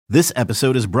This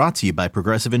episode is brought to you by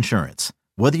Progressive Insurance.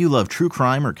 Whether you love true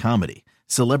crime or comedy,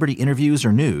 celebrity interviews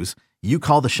or news, you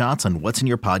call the shots on what's in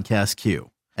your podcast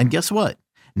queue. And guess what?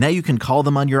 Now you can call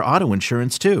them on your auto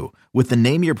insurance too with the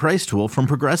Name Your Price tool from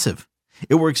Progressive.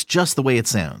 It works just the way it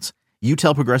sounds. You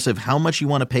tell Progressive how much you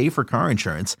want to pay for car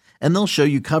insurance, and they'll show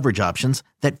you coverage options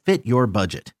that fit your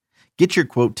budget. Get your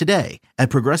quote today at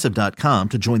Progressive.com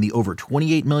to join the over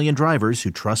 28 million drivers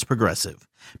who trust Progressive.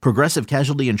 Progressive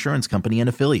Casualty Insurance Company and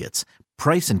Affiliates.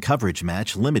 Price and coverage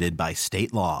match limited by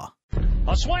state law.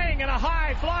 A swing and a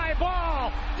high fly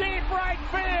ball. Deep right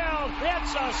field.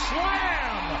 It's a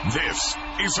slam. This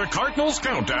is the Cardinals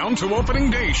Countdown to Opening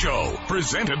Day show,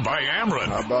 presented by Ameren.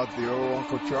 How about the old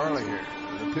Uncle Charlie here?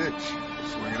 The pitch.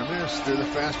 Swing and a miss. Threw the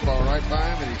fastball right by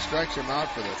him, and he strikes him out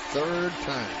for the third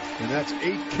time. And that's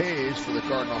 8 Ks for the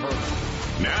Cardinal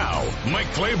hurdle. Now,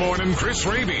 Mike Claiborne and Chris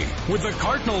Raby with the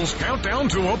Cardinals Countdown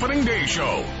to Opening Day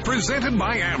show, presented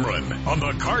by Ameren on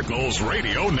the Cardinals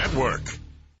Radio Network.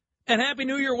 And Happy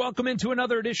New Year. Welcome into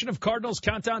another edition of Cardinals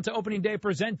Countdown to Opening Day,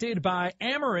 presented by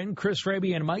Ameren. Chris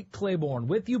Raby and Mike Claiborne.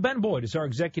 With you, Ben Boyd is our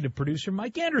executive producer.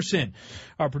 Mike Anderson,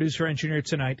 our producer-engineer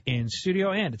tonight in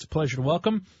studio. And it's a pleasure to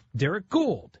welcome Derek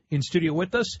Gould in studio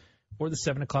with us for the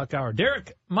 7 o'clock hour.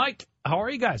 Derek, Mike, how are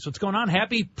you guys? What's going on?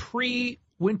 Happy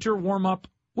pre-winter warm-up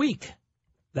week.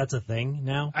 That's a thing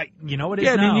now? You know what it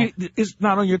is now. It's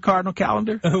not on your Cardinal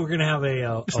calendar? We're going to have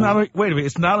a... wait a minute.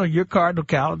 It's not on your Cardinal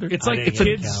calendar? It's like the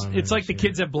kids. It's like the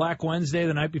kids at Black Wednesday,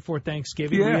 the night before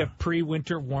Thanksgiving. Yeah. We have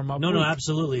pre-winter warm-up No, week.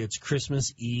 absolutely. It's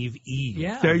Christmas Eve.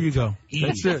 Yeah. There you go. Eve.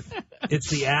 That's it. It's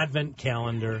the Advent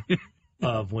calendar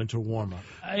of winter warm-up.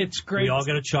 It's great. We all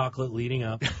get a chocolate leading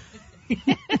up.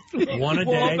 One a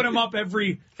day. We'll open them up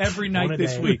every night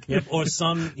this week. Yep. Or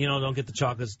some, don't get the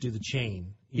chocolates, do the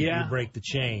chain. You break the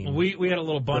chain. We had a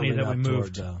little bunny that we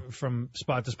moved from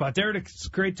spot to spot. Derek, it's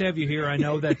great to have you here. I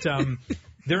know that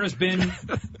there has been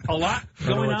a lot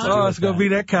going on. Oh, it's going to be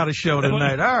that kind of show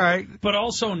tonight. All right. But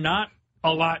also not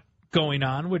a lot going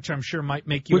on, which I'm sure might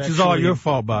make you Which is all your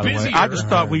fault, by the way. busier. I just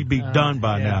thought we'd be done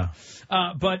by now.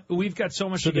 But we've got so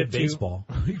much to get to. Baseball.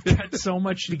 We've got so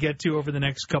much to get to over the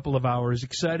next couple of hours.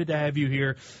 Excited to have you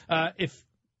here. If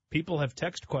people have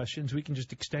text questions, we can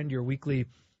just extend your weekly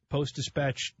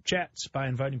Post-Dispatch chats by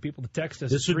inviting people to text us.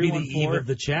 This would be the eve of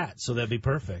the chat, so that'd be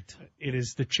perfect. It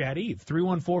is the chat eve.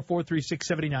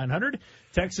 314-436-7900.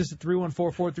 Text us at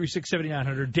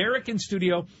 314-436-7900. Derek in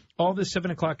studio, all this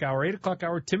 7 o'clock hour, 8 o'clock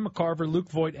hour, Tim McCarver, Luke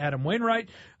Voigt, Adam Wainwright.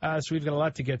 So we've got a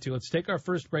lot to get to. Let's take our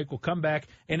first break. We'll come back.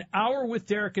 An hour with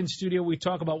Derek in studio. We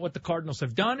talk about what the Cardinals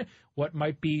have done, what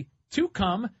might be to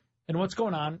come, and what's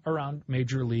going on around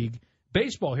Major League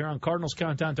Baseball here on Cardinals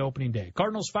Countdown to Opening Day.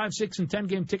 Cardinals 5, 6, and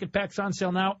 10-game ticket packs on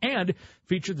sale now and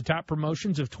feature the top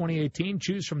promotions of 2018.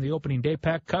 Choose from the Opening Day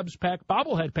pack, Cubs pack,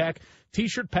 bobblehead pack,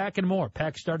 T-shirt pack, and more.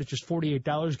 Packs start at just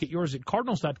 $48. Get yours at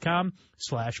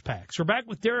cardinals.com/packs. We're back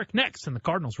with Derek next on the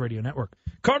Cardinals Radio Network.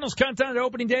 Cardinals Countdown to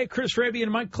Opening Day. Chris Raby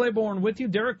and Mike Claiborne with you.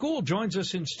 Derek Gould joins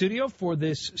us in studio for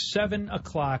this 7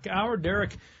 o'clock hour.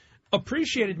 Derek,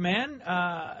 appreciate it, man.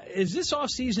 Is this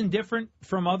offseason different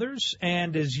from others?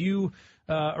 And as you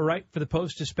write for the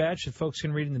Post-Dispatch that folks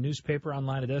can read in the newspaper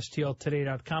online at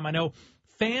stltoday.com, I know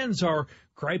fans are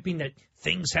griping that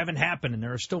things haven't happened and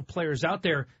there are still players out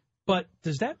there. But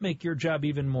does that make your job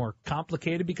even more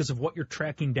complicated because of what you're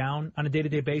tracking down on a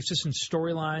day-to-day basis and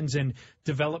storylines and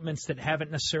developments that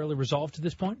haven't necessarily resolved to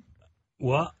this point?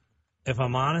 Well, if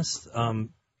I'm honest,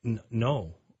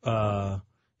 no.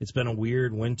 It's been a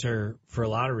weird winter for a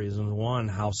lot of reasons. One,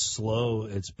 how slow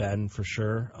it's been for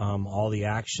sure. All the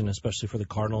action, especially for the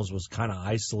Cardinals, was kind of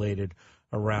isolated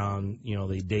around,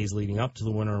 the days leading up to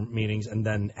the winter meetings. And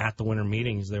then at the winter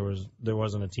meetings, there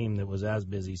wasn't a team that was as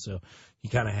busy. So you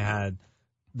kind of had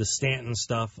the Stanton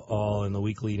stuff all in the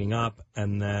week leading up.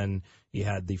 And then you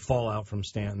had the fallout from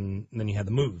Stanton. And then you had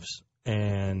the moves.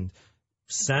 And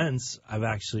since I've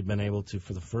actually been able to,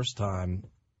 for the first time,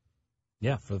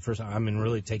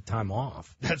 really take time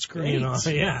off. That's great.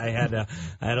 I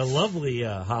had a lovely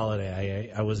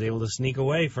holiday. I was able to sneak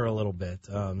away for a little bit,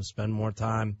 spend more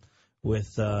time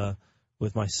with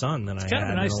my son than I had. It's kind of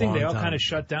a nice thing. They all time. kind of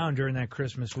shut down during that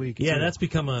Christmas week. Yeah, too. That's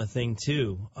become a thing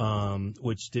too,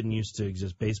 which didn't used to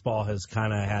exist. Baseball has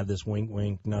kind of had this wink,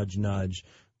 wink, nudge, nudge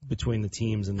between the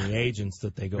teams and the agents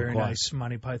that they go very quiet. Nice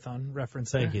Monty Python reference.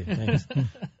 Thank you. Thanks.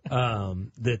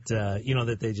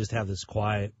 That they just have this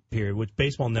quiet period, which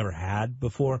baseball never had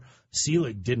before.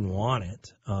 Selig didn't want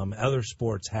it. Other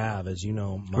sports have, as you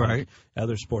know, Mike, right.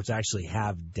 Other sports actually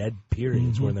have dead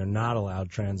periods where they're not allowed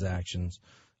transactions,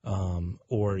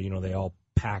 or they all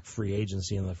pack free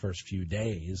agency in the first few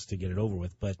days to get it over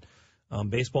with. But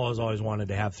Baseball has always wanted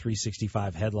to have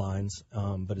 365 headlines,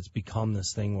 but it's become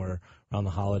this thing where around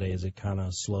the holidays it kind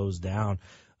of slows down.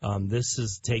 This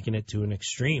has taken it to an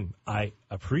extreme. I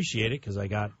appreciate it because I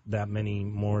got that many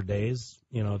more days,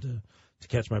 to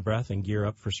catch my breath and gear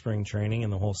up for spring training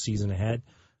and the whole season ahead.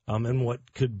 And what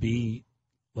could be,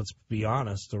 let's be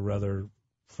honest, a rather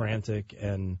frantic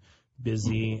and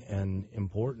busy and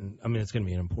important. I mean, it's going to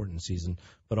be an important season,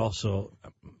 but also,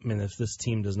 if this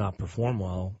team does not perform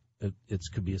well, it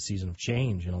could be a season of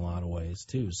change in a lot of ways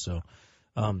too. So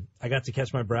I got to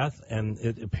catch my breath, and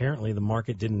apparently the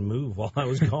market didn't move while I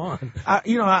was gone.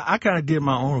 I kind of did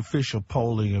my own official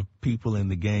polling of people in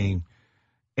the game,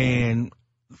 and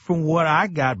from what I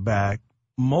got back,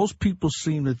 most people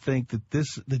seem to think that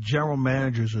the general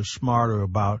managers are smarter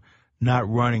about not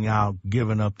running out,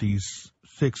 giving up these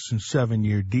 6 and 7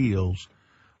 year deals.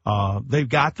 They've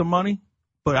got the money,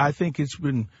 but I think it's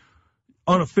been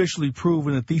unofficially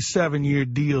proven that these 7-year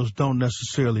deals don't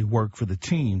necessarily work for the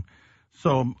team.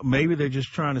 So maybe they're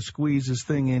just trying to squeeze this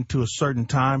thing into a certain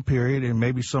time period, and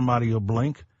maybe somebody will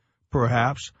blink,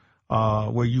 perhaps,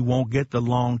 where you won't get the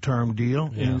long-term deal.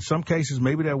 Yeah. And in some cases,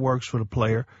 maybe that works for the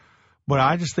player. But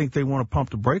I just think they want to pump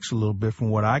the brakes a little bit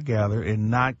from what I gather and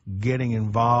not getting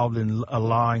involved in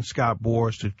allowing Scott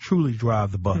Boras to truly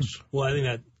drive the bus. Well,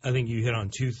 I think you hit on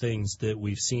two things that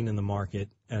we've seen in the market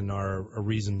and are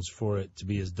reasons for it to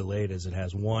be as delayed as it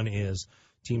has. One is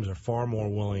teams are far more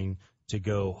willing to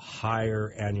go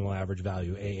higher annual average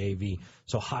value, AAV,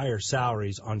 so higher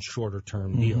salaries on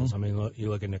shorter-term deals. I mean, you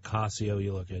look at Nicasio,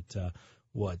 you look at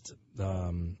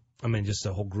just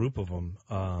a whole group of them.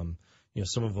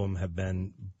 Some of them have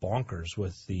been bonkers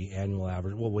with the annual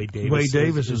average. Well, Wade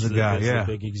Davis is a guy, a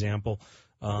big example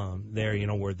there,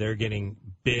 where they're getting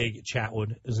big.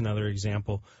 Chatwood is another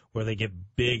example where they get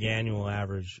big annual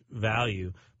average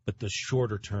value, but the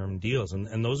shorter-term deals.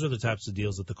 And those are the types of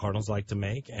deals that the Cardinals like to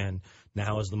make. And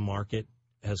now as the market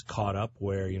has caught up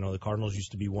where, the Cardinals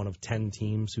used to be one of 10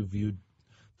 teams who viewed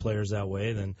players that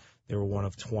way, then they were one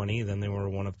of 20, then they were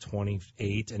one of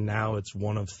 28, and now it's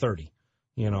one of 30.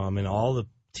 All the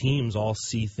teams all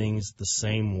see things the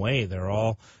same way. They're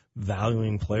all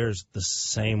valuing players the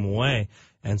same way.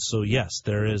 And so, yes,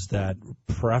 there is that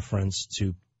preference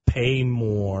to pay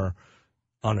more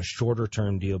on a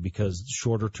shorter-term deal because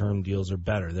shorter-term deals are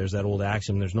better. There's that old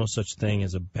axiom, there's no such thing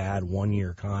as a bad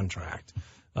one-year contract.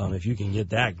 If you can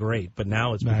get that, great. But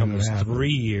now it's become this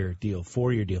 3-year deal,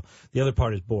 4-year deal. The other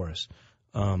part is Boras.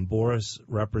 Boras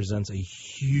represents a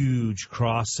huge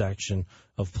cross-section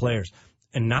of players.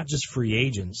 And not just free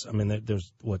agents. I mean,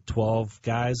 there's, 12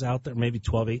 guys out there, maybe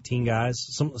 12, 18 guys,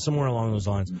 somewhere along those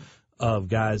lines of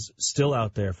guys still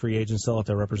out there, free agents still out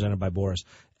there represented by Boras.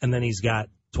 And then he's got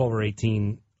 12 or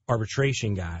 18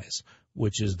 arbitration guys,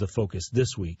 which is the focus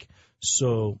this week.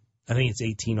 So I think it's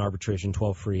 18 arbitration,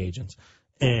 12 free agents.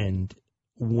 And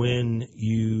when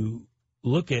you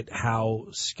look at how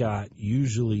Scott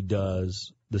usually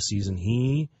does the season,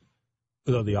 the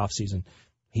offseason,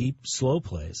 he slow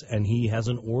plays, and he has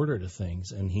an order to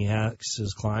things, and he asks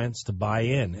his clients to buy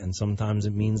in. And sometimes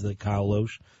it means that Kyle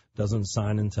Loesch doesn't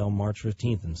sign until March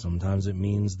 15th, and sometimes it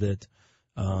means that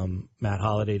Matt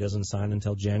Holliday doesn't sign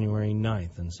until January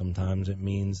 9th, and sometimes it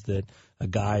means that a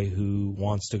guy who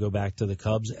wants to go back to the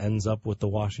Cubs ends up with the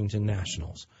Washington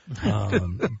Nationals.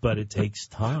 But it takes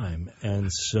time.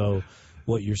 And so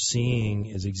what you're seeing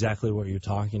is exactly what you're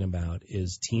talking about,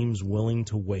 is teams willing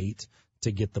to wait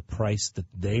to get the price that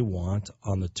they want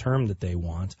on the term that they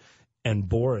want, and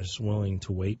Boras willing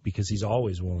to wait because he's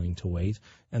always willing to wait,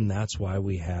 and that's why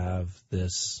we have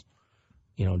this,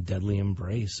 deadly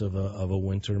embrace of a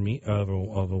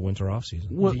winter off season.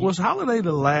 Was Holliday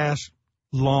the last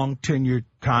long tenured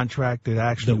contract that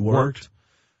actually worked?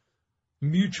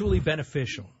 Mutually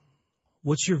beneficial.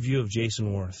 What's your view of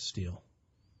Jason Worth's deal?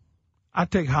 I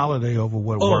take Holliday over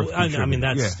what Worth.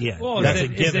 Well, that's a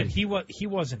given. He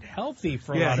wasn't healthy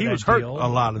for a lot of that deal. Yeah, he was hurt a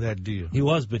lot of that deal. He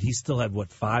was, but he still had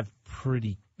 5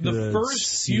 pretty good The first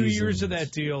seasons. few years of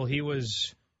that deal, he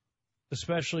was,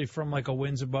 especially from a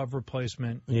wins above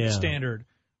replacement standard,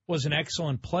 was an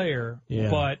excellent player. Yeah.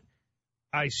 But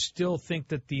I still think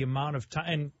that the amount of time,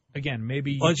 and again,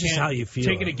 maybe you can't how you feel,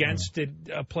 take it against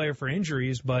a player for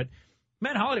injuries, but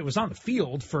Matt Holliday was on the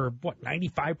field for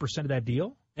 95% of that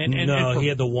deal. He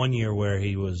had the 1 year where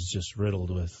he was just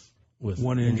riddled with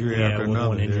one injury after another.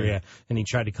 One injury, and he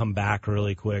tried to come back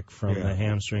really quick from the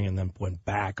hamstring, and then went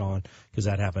back on because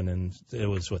that happened. And it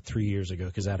was 3 years ago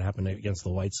because that happened against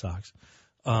the White Sox.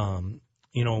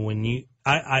 when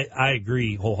I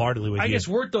agree wholeheartely with you. I guess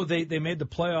Wirt, though, they made the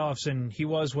playoffs, and he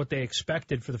was what they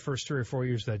expected for the first 3 or 4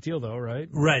 years of that deal, though, right?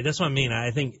 Right, that's what I mean.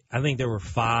 I think there were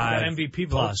 5 MVP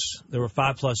plus. votes. There were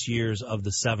 5+ years of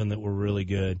the 7 that were really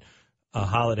good.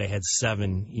 Holiday had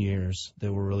 7 years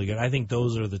that were really good. I think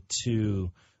those are the 2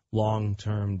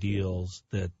 long-term deals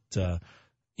that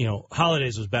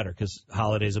Holiday's was better because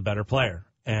Holiday's a better player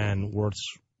and Wirtz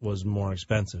was more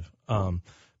expensive.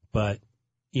 But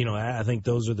I think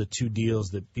those are the 2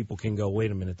 deals that people can go,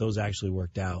 wait a minute, those actually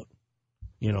worked out.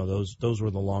 Those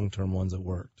were the long-term ones that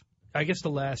worked. I guess the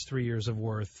last 3 years of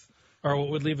Wirtz are what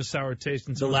would leave a sour taste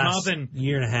in the someone's last mouth. And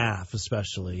year and a half,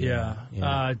 especially.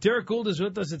 Yeah. Derek Gould is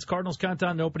with us. It's Cardinals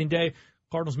Countdown to opening day.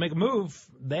 Cardinals make a move.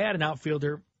 They had an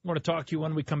outfielder. I want to talk to you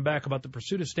when we come back about the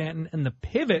pursuit of Stanton and the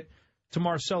pivot to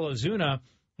Marcell Ozuna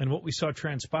and what we saw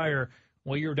transpire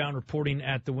while you were down reporting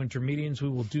at the winter meetings. We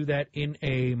will do that in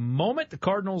a moment. The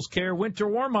Cardinals Care Winter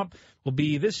Warm-Up will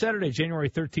be this Saturday, January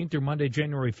 13th through Monday,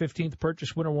 January 15th.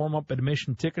 Purchase Winter Warm-Up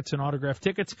admission tickets and autograph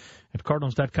tickets at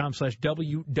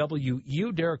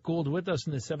cardinals.com/WWU. Derek Gould with us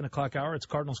in the 7 o'clock hour. It's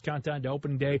Cardinals Countdown to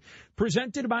Opening Day,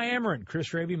 presented by Ameren.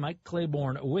 Chris Raby, Mike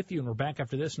Claiborne with you, and we're back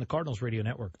after this in the Cardinals Radio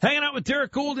Network. Hanging out with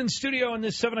Derek Gould in studio in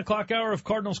this 7 o'clock hour of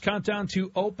Cardinals Countdown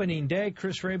to Opening Day.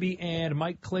 Chris Raby and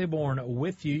Mike Claiborne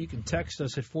with you. You can text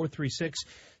us at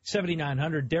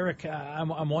 436-7900. Derek,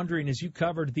 I'm wondering, as you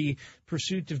covered the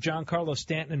pursuit of Giancarlo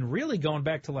Stanton and really going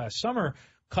back to last summer,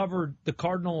 covered the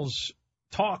Cardinals'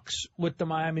 talks with the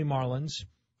Miami Marlins.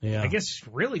 Yeah. I guess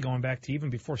really going back to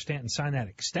even before Stanton signed that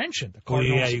extension. The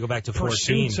Cardinals' you go back to 14.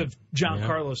 pursuits of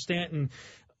Giancarlo Stanton.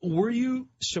 Were you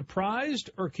surprised,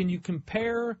 or can you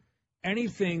compare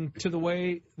anything to the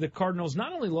way the Cardinals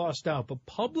not only lost out, but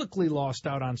publicly lost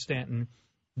out on Stanton,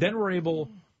 then were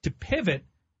able to pivot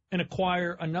and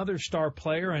acquire another star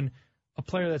player, and a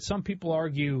player that some people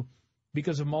argue,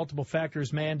 because of multiple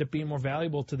factors, may end up being more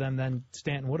valuable to them than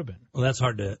Stanton would have been? Well, that's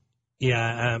hard to –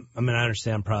 yeah, I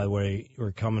understand probably where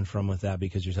you're coming from with that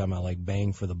because you're talking about, like,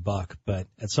 bang for the buck. But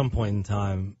at some point in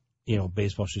time,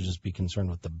 baseball should just be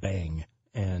concerned with the bang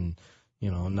and,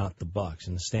 not the bucks.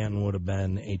 And Stanton would have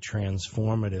been a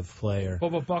transformative player.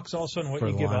 Well, but bucks also in what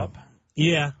you give up.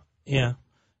 Yeah.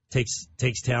 Takes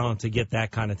talent to get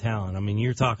that kind of talent. I mean,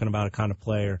 you're talking about a kind of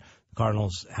player the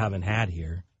Cardinals haven't had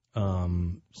here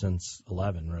since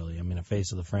 11, really. I mean, a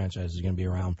face of the franchise is going to be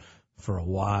around for a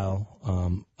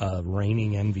while. A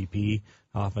reigning MVP.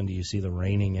 How often do you see the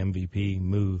reigning MVP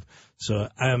move? So,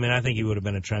 I think he would have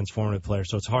been a transformative player.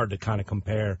 So it's hard to kind of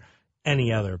compare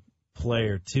any other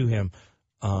player to him.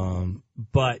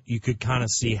 But you could kind of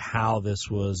see how this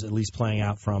was at least playing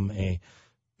out from a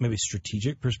maybe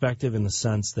strategic perspective, in the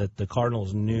sense that the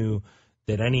Cardinals knew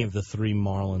that any of the 3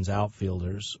 Marlins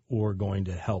outfielders were going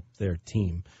to help their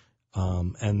team,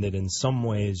 and that in some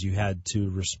ways you had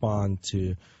to respond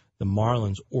to the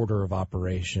Marlins' order of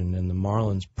operation and the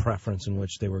Marlins' preference in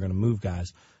which they were going to move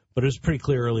guys. But it was pretty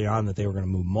clear early on that they were going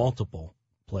to move multiple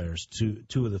players, two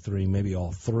of the 3, maybe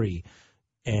all 3.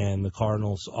 And the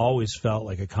Cardinals always felt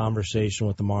like a conversation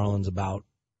with the Marlins about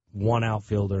one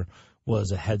outfielder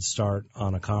was a head start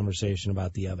on a conversation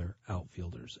about the other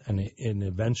outfielders. And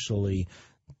eventually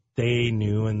they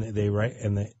knew, and they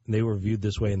were viewed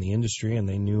this way in the industry, and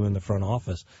they knew in the front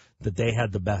office that they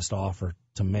had the best offer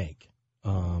to make.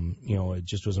 It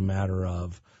just was a matter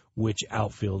of which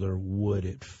outfielder would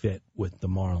it fit with the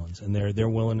Marlins, and their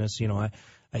willingness. I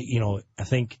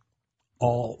think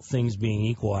all things being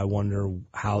equal, I wonder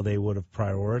how they would have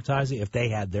prioritized it if they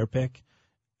had their pick,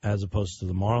 as opposed to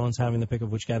the Marlins having the pick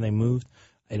of which guy they moved.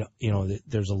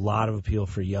 There's a lot of appeal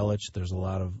for Yelich. There's a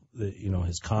lot of,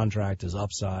 his contract, his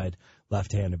upside,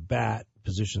 left-handed bat,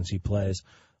 positions he plays.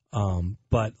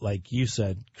 But like you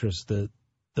said, Chris, the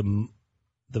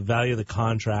value of the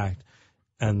contract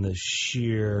and the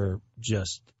sheer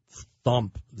just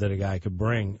thump that a guy could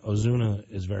bring, Ozuna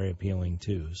is very appealing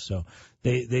too. So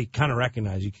they kind of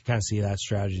recognize, you can kind of see that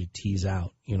strategy tease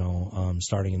out,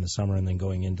 starting in the summer and then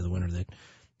going into the winter, that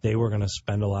they were going to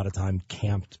spend a lot of time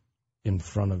camped in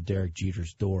front of Derek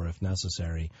Jeter's door if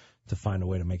necessary to find a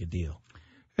way to make a deal.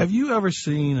 Have you ever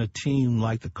seen a team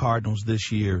like the Cardinals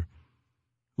this year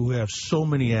who have so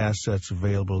many assets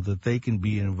available that they can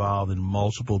be involved in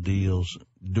multiple deals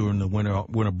during the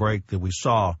winter break that we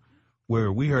saw,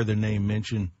 where we heard their name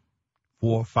mentioned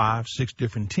 4, 5, 6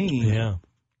 different teams? Yeah.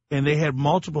 And they had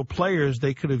multiple players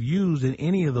they could have used in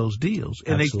any of those deals.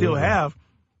 And Absolutely. They still have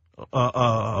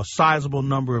a sizable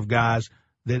number of guys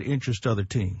that interest other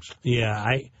teams. Yeah,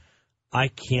 I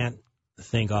can't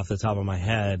think off the top of my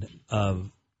head of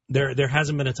there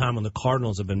hasn't been a time when the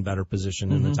Cardinals have been better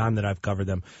positioned in the time that I've covered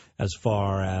them as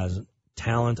far as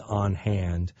talent on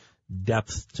hand,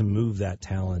 depth to move that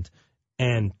talent,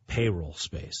 and payroll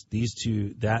space. These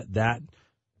two, that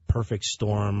perfect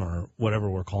storm, or whatever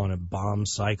we're calling it, bomb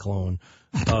cyclone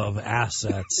of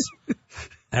assets,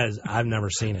 I've never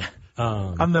seen it.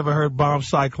 I've never heard bomb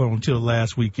cyclone until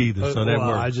last week either, so that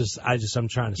works. I'm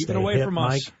trying to Keep stay it away hip, from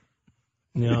Mike. us.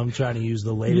 You know, I'm trying to use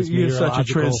the latest You're such a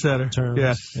meteorological trendsetter. terms.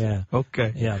 Yes. Yeah.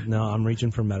 Okay. Yeah. No, I'm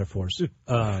reaching for metaphors.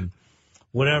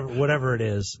 Whatever it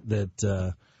is that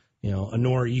a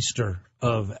nor'easter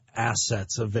of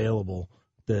assets available,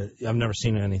 that I've never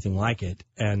seen anything like it.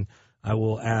 And I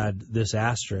will add this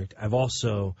asterisk: I've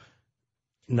also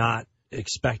not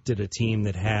expected a team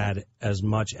that had as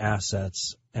much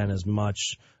assets and as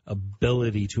much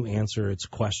ability to answer its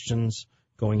questions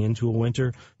going into a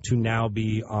winter to now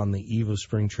be on the eve of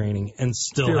spring training and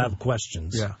still have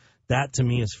questions. Yeah. That to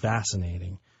me is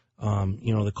fascinating.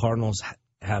 The Cardinals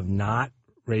have not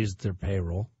raised their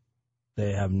payroll.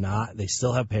 They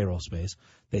still have payroll space.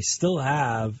 They still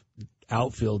have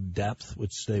outfield depth,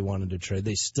 which they wanted to trade.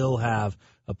 They still have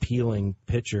appealing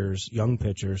pitchers, young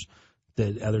pitchers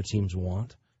that other teams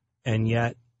want. And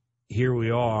yet here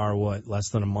we are,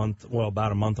 about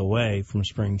a month away from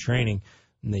spring training,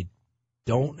 and they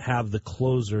don't have the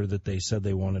closer that they said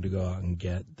they wanted to go out and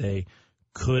get. They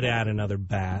could add another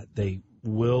bat. They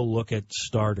will look at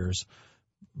starters,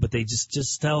 but they just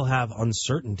still have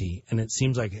uncertainty. And it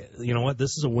seems like, you know what,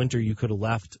 this is a winter you could have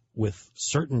left with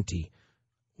certainty.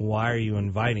 Why are you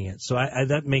inviting it? So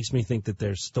that makes me think that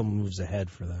there's still moves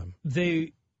ahead for them.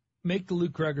 They make the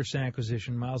Luke Gregerson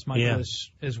acquisition, Miles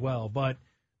Michaelis as well. But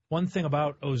one thing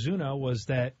about Ozuna was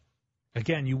that,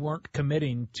 again, you weren't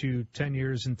committing to 10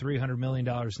 years and $300 million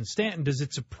in Stanton. Does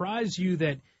it surprise you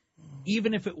that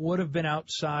even if it would have been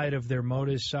outside of their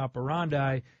modus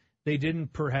operandi, they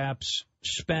didn't perhaps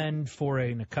spend for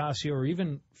a Nicasio or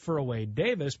even for a Wade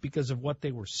Davis because of what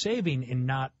they were saving in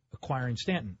not acquiring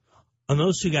Stanton? On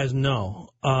those two guys, no.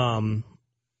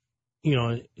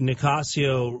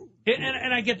 Nicasio...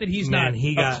 And I get that he's not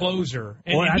a closer.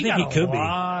 And I think he could be.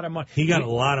 Of money. He got a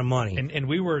lot of money. And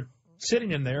we were sitting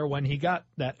in there when he got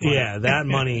that money. Yeah, that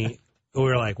money, we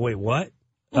were like, wait, what?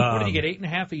 What did he get,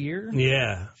 $8.5 a year?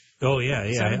 Yeah. Oh, yeah.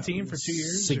 17 for 2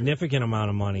 years? Significant amount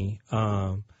of money.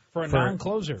 For a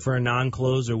non-closer. For a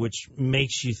non-closer, which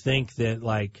makes you think that,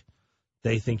 like,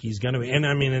 they think he's going to be. And,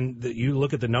 I mean, you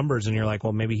look at the numbers and you're like,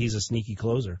 well, maybe he's a sneaky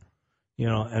closer. You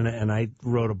know, and I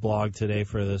wrote a blog today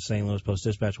for the St. Louis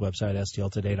Post-Dispatch website,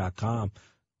 stltoday.com,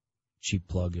 cheap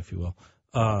plug, if you will,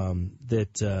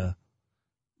 that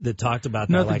talked about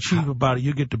that. Nothing cheap about it.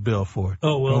 You get the bill for it.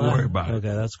 Oh, well, don't worry about it.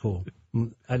 Okay, that's cool.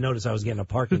 I noticed I was getting a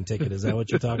parking ticket. Is that what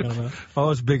you're talking about?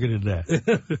 Oh, it's bigger than that.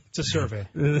 It's a survey.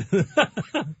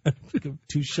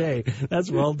 Touche. That's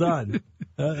well done.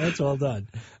 That's well done.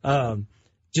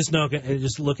 Just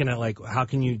looking at, like, how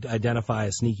can you identify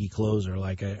a sneaky closer,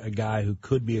 like a guy who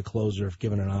could be a closer if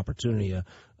given an opportunity,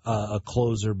 a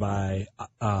closer by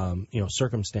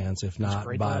circumstance, if not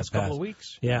by the last couple of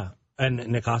weeks. Yeah, and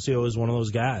Nicasio is one of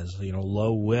those guys.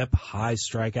 Low whip, high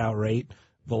strikeout rate,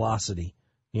 velocity.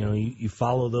 You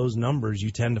follow those numbers,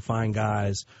 you tend to find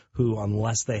guys who,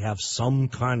 unless they have some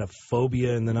kind of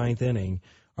phobia in the ninth inning,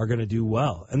 are going to do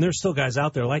well. And there's still guys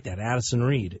out there like that. Addison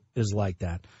Reed is like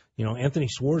that. Anthony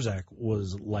Swarzak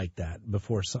was like that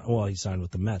before. Well, he signed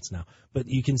with the Mets now. But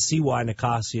you can see why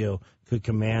Nicasio could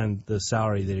command the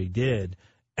salary that he did,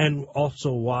 and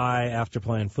also why, after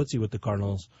playing footsie with the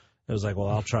Cardinals, it was like, well,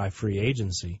 I'll try free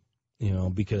agency.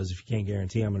 Because if you can't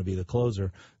guarantee I'm going to be the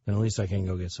closer, then at least I can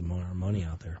go get some more money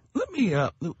out there. Let me,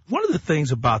 one of the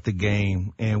things about the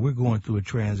game, and we're going through a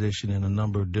transition in a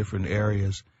number of different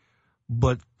areas,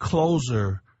 but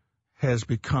closer has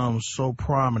become so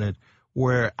prominent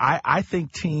where I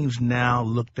think teams now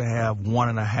look to have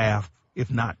 1.5, if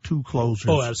not 2 closers.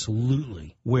 Oh,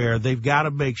 absolutely. Where they've got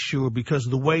to make sure, because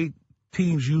the way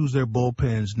teams use their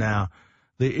bullpens now,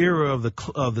 the era of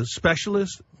the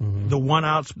specialist, the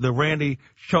one-outs, the Randy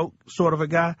Choke sort of a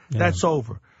guy, that's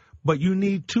over. But you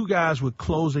need 2 guys with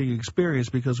closing experience,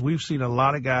 because we've seen a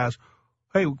lot of guys,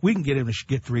 hey, we can get him to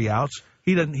get 3 outs.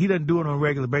 He doesn't do it on a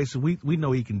regular basis. We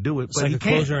know he can do it, but like he a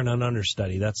can't. closer and an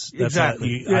understudy. That's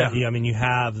exactly. I mean, you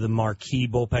have the marquee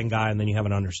bullpen guy, and then you have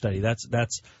an understudy.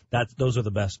 Those are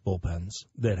the best bullpens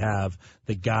that have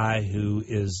the guy who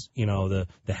is the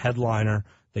headliner,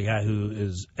 the guy who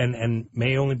is and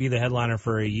may only be the headliner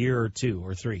for a year or 2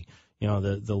 or 3.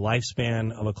 The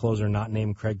lifespan of a closer not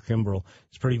named Craig Kimbrell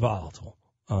is pretty volatile.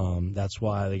 That's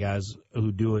why the guys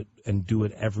who do it and do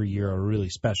it every year are really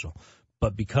special.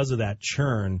 But because of that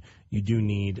churn, you do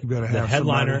need the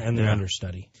headliner and the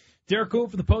understudy. Derek Gould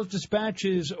from the Post-Dispatch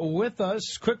is with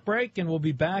us. Quick break, and we'll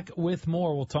be back with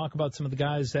more. We'll talk about some of the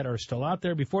guys that are still out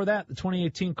there. Before that, the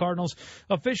 2018 Cardinals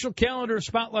official calendar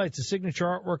spotlights the signature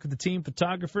artwork of the team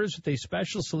photographers with a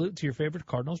special salute to your favorite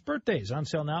Cardinals birthdays. On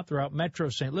sale now throughout Metro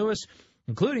St. Louis,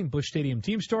 including Busch Stadium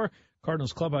Team Store,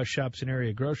 Cardinals Clubhouse shops, and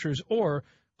area grocers, or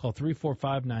call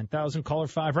 345-9000. Caller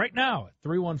 5 right now at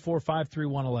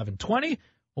 314-531-1120.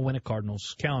 Will win a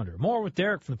Cardinals calendar. More with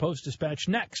Derek from the Post-Dispatch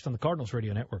next on the Cardinals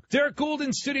Radio Network. Derek Gould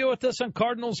in studio with us on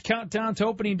Cardinals Countdown to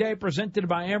Opening Day, presented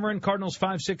by Ameren. Cardinals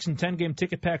 5, 6, and 10-game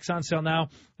ticket packs on sale now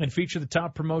and feature the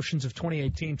top promotions of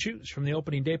 2018. Choose from the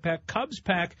Opening Day pack, Cubs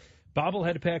pack,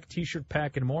 bobblehead pack, T-shirt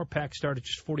pack, and more. Packs start at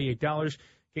just $48.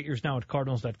 Get yours now at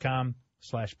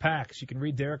cardinals.com/packs. You can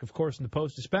read Derek, of course, in the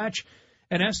Post-Dispatch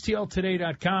and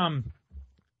STLtoday.com.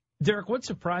 Derek, what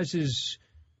surprises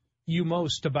you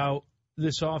most about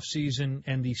this offseason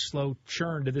and the slow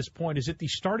churn to this point? Is it the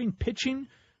starting pitching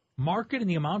market and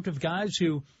the amount of guys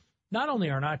who not only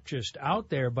are not just out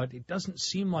there, but it doesn't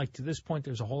seem like to this point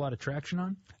there's a whole lot of traction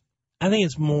on? I think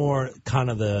it's more kind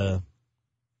of the,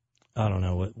 I don't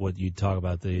know what you talk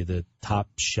about, the top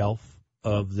shelf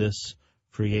of this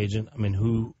free agent. I mean,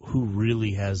 who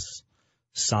really has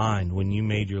signed when you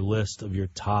made your list of your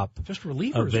top just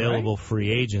relievers, available right?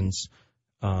 free agents?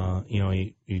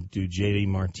 You do J.D.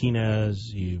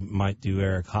 Martinez, you might do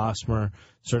Eric Hosmer,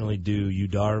 certainly do Yu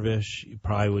Darvish, you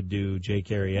probably would do Jake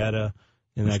Arrieta.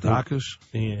 Moustakas?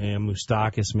 Yeah,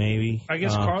 Moustakas maybe. I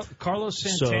guess Carlos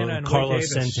Santana and Carlos Wade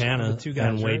Davis Santana are the two guys,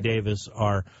 and Wade right? Davis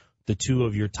are the two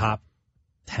of your top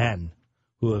 10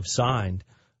 who have signed.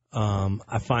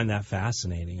 I find that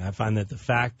fascinating. I find that the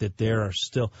fact that there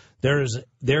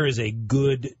is a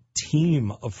good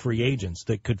team of free agents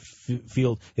that could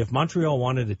field. If Montreal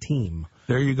wanted a team,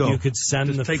 there you go. You could send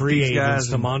Just the take free these guys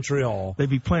agents to Montreal. They'd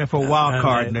be playing for a wild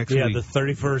card next week. Yeah, the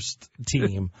 31st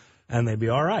team, and they'd be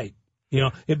all right. You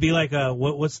know, it'd be like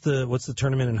what's the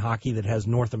tournament in hockey that has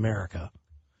North America?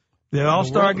 The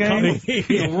All-Star game?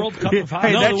 The World Cup of Hockey.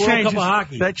 Hey, No, that the World changes, Cup of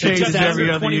Hockey. That changes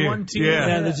every other year. Team.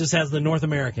 Yeah, that just has the North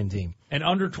American team. And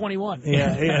under 21.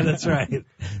 Yeah, that's right.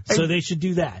 So they should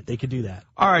do that. They could do that.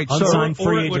 All right, Unsigned Or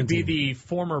free it would agent be team. the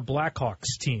former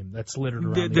Blackhawks team that's littered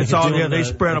around. That's all. Yeah, they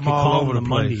spread them all over the place.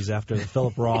 Mondays after the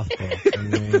Philip Roth book.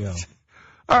 And there you go.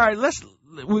 All right,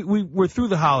 we're through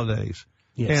the holidays.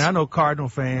 Yes. And I know Cardinal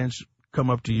fans come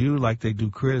up to you like they do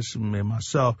Chris and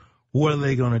myself. What are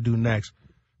they going to do next?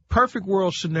 Perfect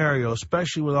world scenario,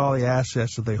 especially with all the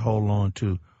assets that they hold on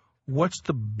to. What's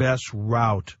the best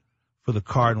route for the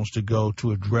Cardinals to go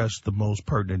to address the most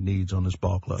pertinent needs on this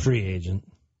ball club? Free agent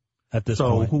at this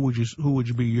point. So who would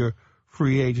you be your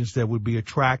free agents that would be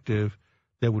attractive,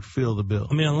 that would fill the bill?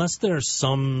 I mean, unless there's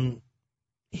some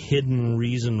hidden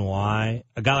reason why,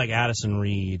 a guy like Addison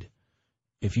Reed,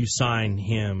 if you sign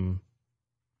him,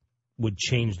 would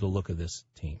change the look of this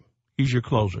team. He's your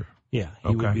closer. Yeah,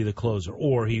 he would be the closer.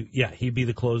 Or he'd be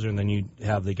the closer, and then you'd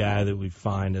have the guy that we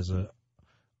find as a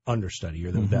understudy,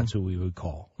 or that's who we would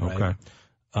call. Right? Okay.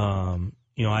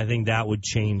 I think that would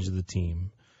change the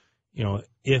team.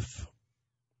 If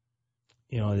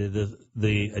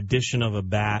the addition of a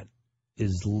bat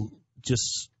is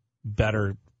just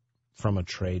better from a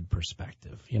trade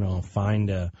perspective.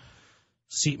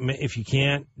 See, if you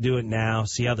can't do it now,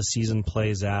 see how the season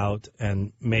plays out,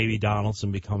 and maybe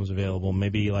Donaldson becomes available.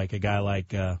 Maybe like a guy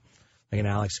like an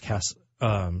Alex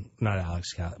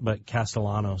but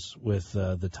Castellanos with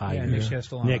the Tigers.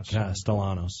 Yeah, Nick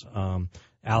Castellanos.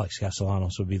 Alex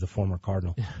Castellanos would be the former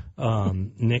Cardinal.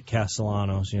 Nick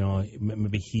Castellanos,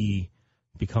 maybe he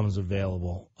becomes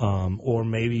available. Or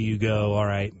maybe you go, all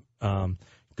right,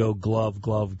 go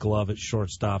glove at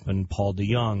shortstop and Paul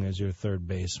DeJong as your third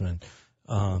baseman.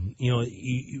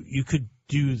 You could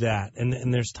do that,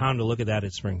 and there's time to look at that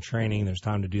at spring training. There's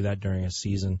time to do that during a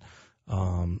season,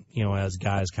 as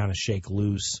guys kind of shake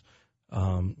loose.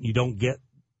 You don't get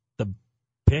the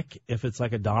pick if it's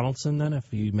like a Donaldson. Then if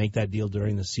you make that deal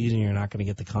during the season, you're not going to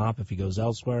get the comp if he goes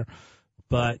elsewhere.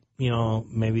 But,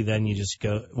 maybe then you just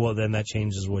go, well, then that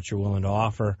changes what you're willing to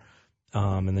offer,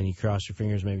 and then you cross your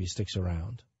fingers, maybe he sticks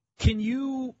around. Can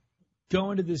you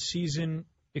go into this season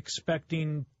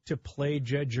expecting to play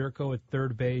Jed Jerko at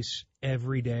third base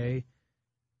every day?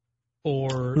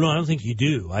 Or no, I don't think you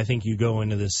do. I think you go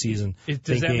into this season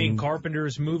does that mean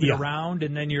Carpenter's moving around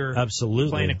and then you're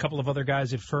absolutely playing a couple of other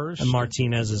guys at first? And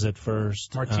Martinez is at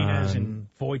first. Martinez and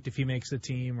Voit if he makes the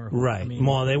team. Right.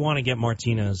 Well, they want to get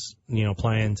Martinez,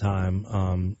 playing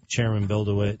time. Chairman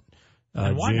Bildewit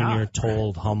Jr.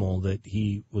 told Hummel that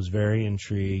he was very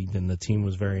intrigued and the team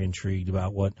was very intrigued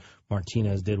about what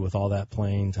Martinez did with all that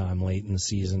playing time late in the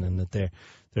season, and that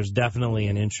there's definitely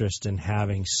an interest in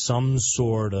having some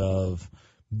sort of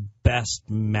best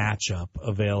matchup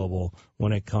available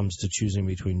when it comes to choosing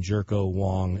between Jerko,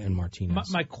 Wong, and Martinez.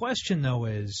 My question, though,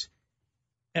 is,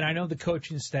 and I know the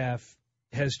coaching staff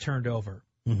has turned over,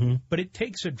 but it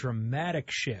takes a dramatic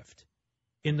shift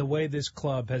in the way this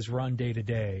club has run day to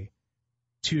day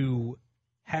to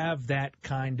have that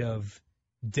kind of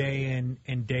day in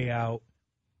and day out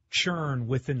churn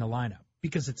within the lineup,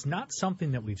 because it's not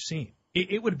something that we've seen.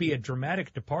 It would be a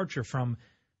dramatic departure from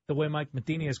the way Mike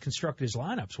Matheny has constructed his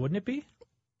lineups, wouldn't it be?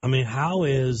 I mean, how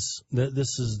is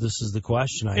this is the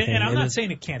question, I think. And I'm not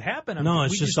saying it can't happen. No,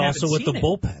 it's just also with the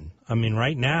bullpen. I mean,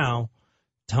 right now,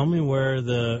 tell me where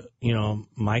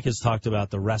Mike has talked about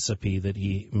the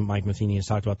recipe Mike Matheny has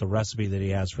talked about the recipe that he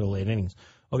has for the late innings.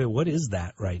 Okay, what is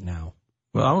that right now?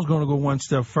 Well, I was going to go one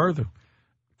step further.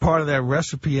 Part of that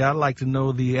recipe, I'd like to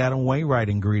know the Adam Wainwright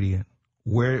ingredient.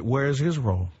 Where is his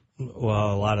role?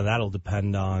 Well, a lot of that will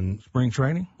depend on spring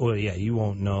training. Well, yeah, you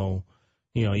won't know.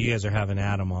 You guys are having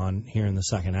Adam on here in the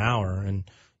second hour, and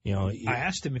I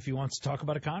asked him if he wants to talk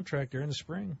about a contract during the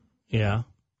spring. Yeah,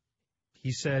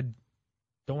 he said,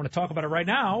 "Don't want to talk about it right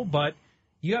now," but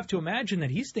you have to imagine that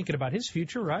he's thinking about his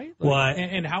future, right?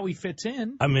 And how he fits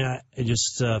in. I mean,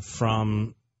 just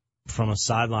from a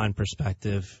sideline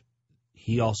perspective,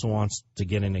 he also wants to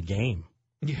get in a game,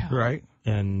 right,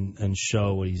 and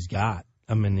show what he's got.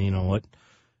 I mean,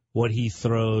 what he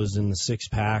throws in the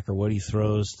six-pack or what he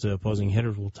throws to opposing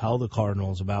hitters will tell the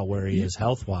Cardinals about where he is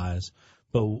health-wise,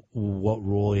 but what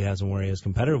role he has and where he is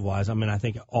competitive-wise. I mean, I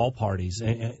think all parties,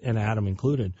 and Adam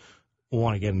included,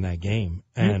 want to get in that game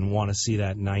and want to see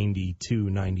that 92,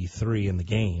 93 in the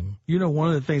game. One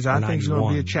of the things I think is going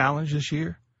to be a challenge this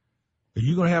year, are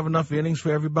you going to have enough innings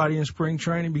for everybody in spring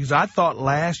training? Because I thought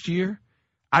last year,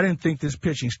 I didn't think this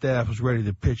pitching staff was ready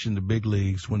to pitch in the big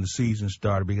leagues when the season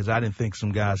started, because I didn't think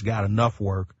some guys got enough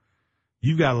work.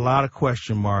 You got a lot of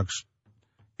question marks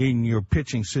in your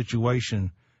pitching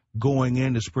situation going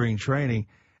into spring training,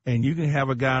 and you can have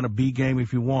a guy in a B game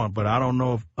if you want, but I don't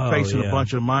know if facing a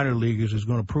bunch of minor leaguers is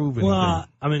going to prove anything. Well,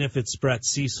 I mean, if it's Brett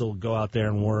Cecil, go out there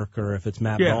and work, or if it's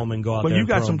Matt Bowman, go out there and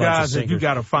throw a bunch of singers. But you got some guys that you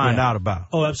got to find out about.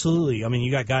 Oh, absolutely. I mean,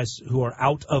 you got guys who are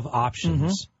out of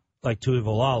options, like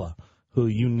Tuivailala, who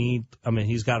you need. I mean,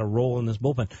 he's got a role in this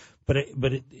bullpen. But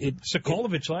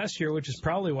Sokolovich last year, which is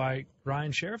probably why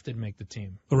Ryan Sheriff didn't make the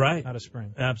team. Right. Out of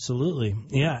spring. Absolutely.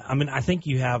 Yeah. I mean, I think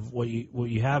you have what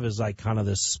you have is like kind of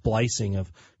this splicing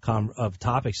of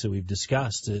topics that we've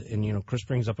discussed. And Chris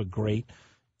brings up a great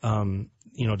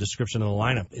description of the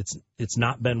lineup. It's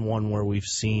not been one where we've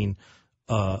seen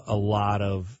a lot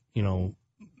of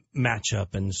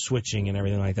matchup and switching and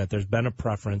everything like that. There's been a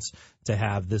preference to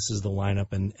have this is the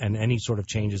lineup, and any sort of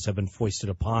changes have been foisted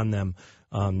upon them,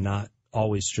 not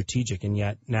always strategic. And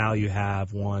yet now you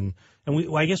have one,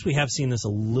 and I guess we have seen this a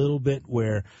little bit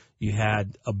where you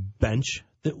had a bench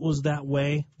that was that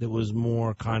way, that was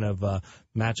more kind of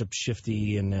matchup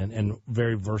shifty and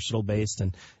very versatile based.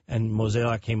 And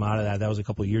Mozeliak came out of that. That was a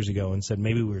couple of years ago, and said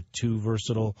maybe we were too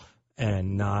versatile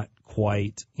and not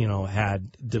quite,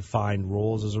 had defined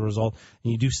roles as a result.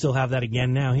 And you do still have that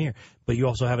again now here, but you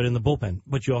also have it in the bullpen,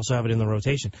 but you also have it in the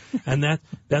rotation. And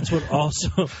that's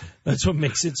what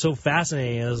makes it so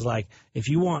fascinating, is like, if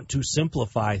you want to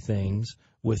simplify things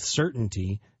with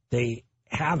certainty, they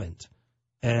haven't.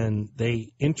 And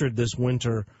they entered this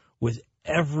winter with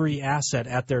every asset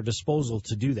at their disposal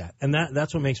to do that. And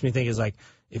that's what makes me think is like,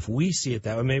 if we see it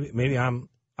that way, maybe I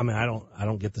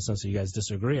don't get the sense that you guys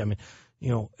disagree. I mean,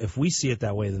 if we see it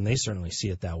that way, then they certainly see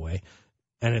it that way.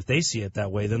 And if they see it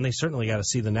that way, then they certainly got to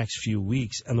see the next few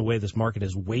weeks and the way this market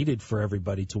has waited for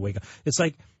everybody to wake up. It's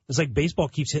like baseball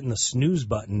keeps hitting the snooze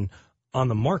button on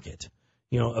the market.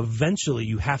 Eventually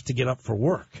you have to get up for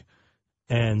work.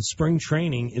 And spring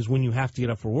training is when you have to get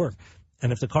up for work.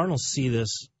 And if the Cardinals see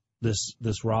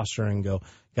this roster and go,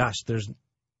 gosh,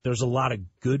 there's a lot of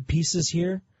good pieces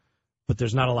here, but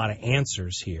there's not a lot of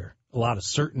answers here, not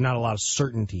a lot of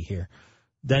certainty here,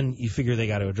 then you figure they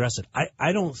got to address it.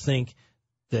 I don't think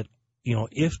that,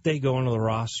 if they go into the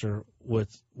roster with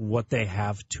what they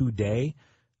have today,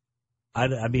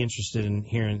 I'd be interested in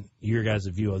hearing your guys'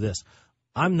 view of this.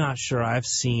 I'm not sure I've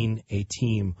seen a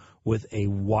team with a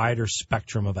wider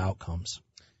spectrum of outcomes.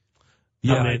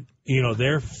 Yeah. I mean,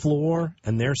 their floor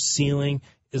and their ceiling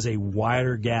is a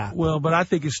wider gap. Well, but I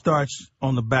think it starts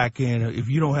on the back end. If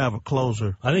you don't have a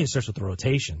closer, I think it starts with the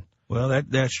rotation. Well,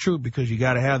 that's true, because you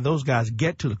got to have those guys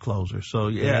get to the closer. So,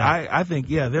 I think,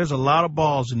 there's a lot of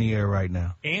balls in the air right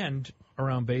now. And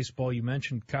around baseball, you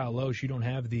mentioned Kyle Loesch. You don't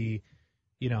have the,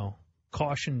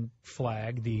 caution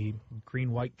flag, the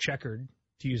green-white checkered,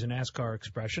 to use a NASCAR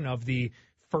expression, of the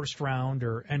first round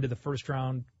or end of the first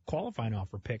round qualifying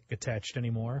offer pick attached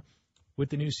anymore with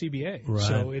the new CBA. Right.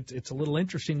 So it's a little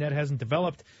interesting that hasn't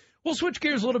developed. We'll switch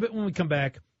gears a little bit when we come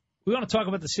back. We want to talk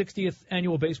about the 60th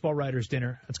Annual Baseball Writers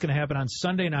Dinner. That's going to happen on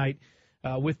Sunday night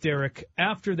with Derek.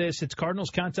 After this, it's Cardinals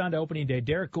Countdown to Opening Day.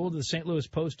 Derek Gould of the St. Louis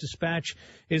Post-Dispatch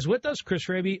is with us. Chris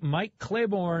Raby, Mike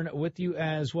Claiborne with you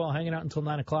as well, hanging out until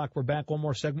 9 o'clock. We're back. One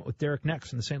more segment with Derek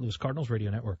next on the St. Louis Cardinals Radio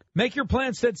Network. Make your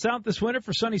plans to head south this winter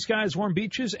for sunny skies, warm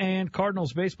beaches, and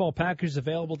Cardinals baseball packages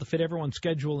available to fit everyone's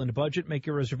schedule and budget. Make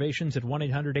your reservations at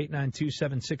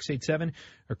 1-800-892-7687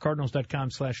 or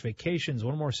cardinals.com/vacations.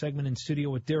 One more segment in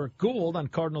studio with Derek Gould on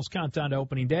Cardinals Countdown to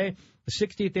Opening Day. The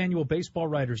 60th Annual Baseball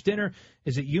Writers Dinner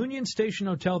is at Union Station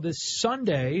Hotel this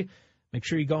Sunday. Make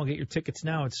sure you go and get your tickets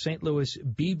now at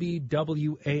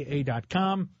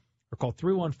stlouisbbwaa.com or call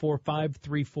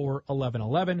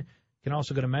 314-534-1111. You can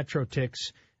also go to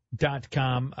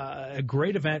metrotix.com. A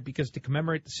great event because to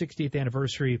commemorate the 60th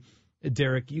anniversary,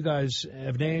 Derek, you guys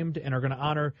have named and are going to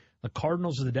honor the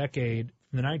Cardinals of the decade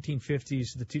from the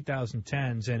 1950s to the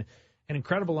 2010s. And an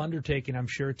incredible undertaking, I'm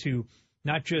sure, to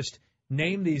not just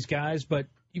name these guys, but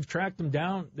you've tracked them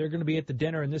down. They're going to be at the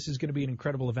dinner, and this is going to be an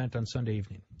incredible event on Sunday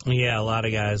evening. Yeah, a lot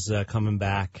of guys coming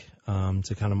back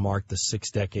to kind of mark the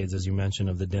 6 decades, as you mentioned,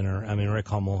 of the dinner. I mean, Rick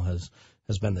Hummel has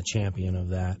been the champion of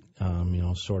that.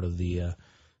 Sort of the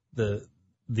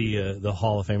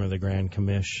Hall of Fame or the Grand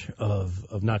Commish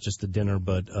of not just the dinner,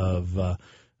 but of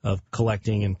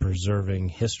collecting and preserving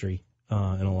history in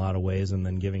a lot of ways, and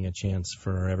then giving a chance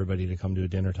for everybody to come to a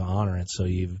dinner to honor it. So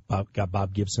you've got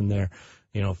Bob Gibson there,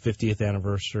 50th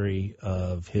anniversary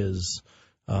of his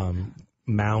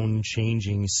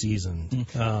mound-changing season.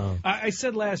 I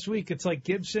said last week, it's like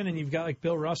Gibson, and you've got like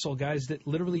Bill Russell, guys that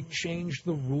literally changed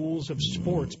the rules of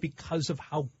sports because of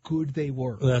how good they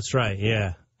were. That's right,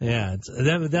 yeah. Yeah,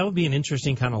 that would be an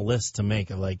interesting kind of list to make.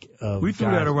 We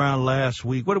threw that around last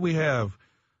week. What do we have?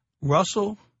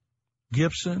 Russell,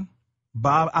 Gibson,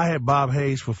 Bob. I had Bob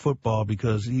Hayes for football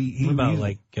because he what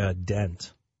about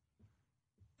Dent?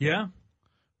 Yeah,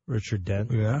 Richard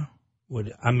Dent. Yeah.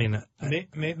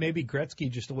 Maybe Gretzky,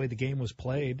 just the way the game was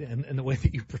played and the way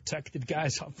that you protected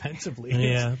guys offensively.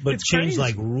 Yeah, but it's changed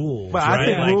crazy. Rules. But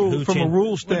right? I think from a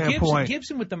rule standpoint,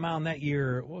 Gibson with the mound that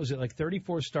year, what was it, like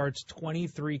 34 starts,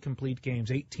 23 complete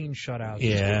games, 18 shutouts.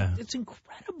 Yeah, it's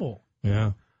incredible.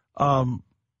 Yeah.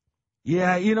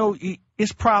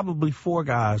 It's probably 4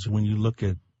 guys when you look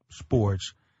at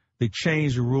sports. They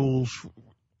change the rules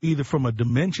either from a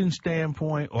dimension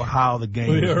standpoint or how the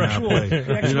game is now played.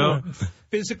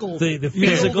 Physical. The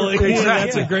physical. Exactly.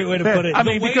 That's a great way to put it. I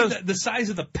mean, because the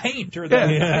size of the paint or the.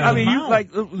 I mean, you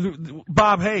like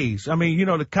Bob Hayes. I mean,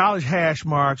 the college hash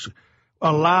marks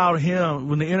allowed him,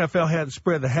 when the NFL had to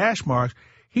spread the hash marks,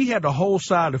 he had the whole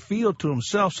side of the field to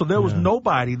himself, so there was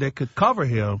nobody that could cover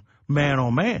him man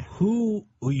on man. You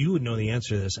would know the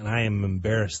answer to this, and I am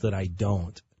embarrassed that I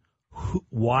don't.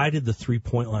 Why did the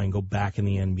 3-point line go back in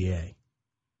the NBA?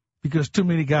 Because too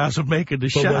many guys are making the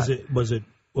shot. Was it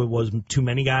too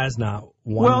many guys, not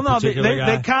one? Well, no, they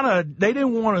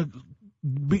didn't want to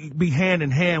be hand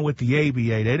in hand with the ABA.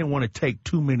 They didn't want to take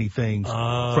too many things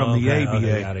from the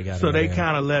ABA. Got so they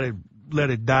kind of let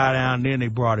it die down, and then they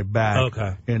brought it back.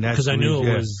 Okay. And that's because I knew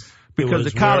it was. Because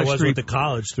the college the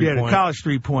college 3-point. Yeah, the college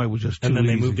 3-point was just too easy. And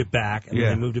then they moved it back. And then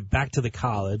they moved it back to the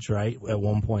college, right, at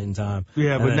one point in time.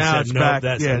 Yeah, but now it's back.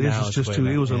 This is just too.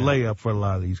 It was a layup for a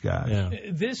lot of these guys. Yeah.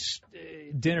 This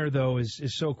dinner, though,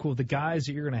 is so cool. The guys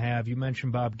that you're going to have, you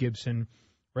mentioned Bob Gibson,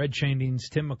 Red Chandings,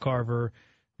 Tim McCarver,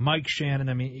 Mike Shannon.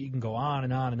 I mean, you can go on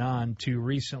and on and on, to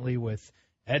recently with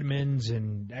Edmonds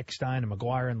and Eckstein and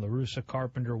McGuire and La Russa,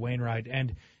 Carpenter, Wainwright.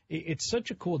 And it's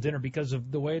such a cool dinner because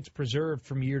of the way it's preserved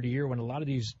from year to year, when a lot of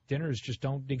these dinners just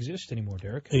don't exist anymore,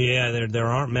 Derek. Yeah, there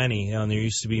aren't many. There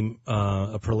used to be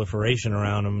a proliferation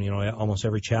around them. Almost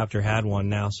every chapter had one.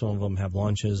 Now some of them have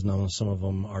lunches. Some of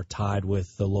them are tied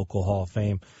with the local Hall of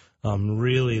Fame.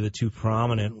 Really, the 2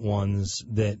 prominent ones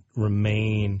that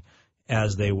remain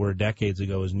as they were decades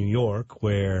ago is New York,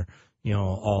 where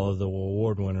all of the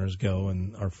award winners go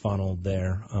and are funneled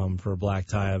there for a black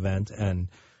tie event, and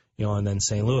then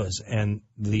St. Louis. And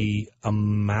the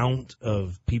amount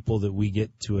of people that we get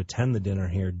to attend the dinner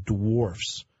here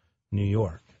dwarfs New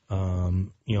York.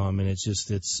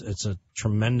 It's a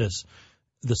tremendous,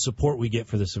 the support we get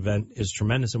for this event is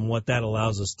tremendous. And what that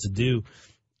allows us to do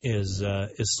is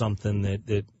something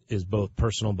that is both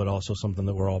personal, but also something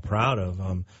that we're all proud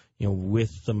of.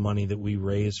 With the money that we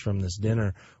raise from this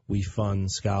dinner, we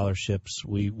fund scholarships.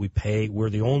 We pay. We're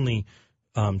the only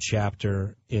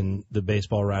chapter in the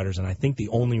Baseball Writers, and I think the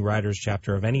only writers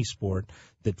chapter of any sport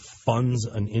that funds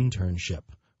an internship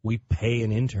we pay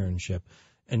an internship.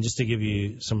 And just to give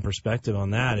you some perspective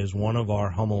on that, is one of our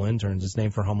Hummel interns. It's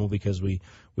named for Hummel because we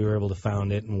were able to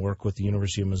found it and work with the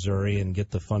University of Missouri and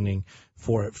get the funding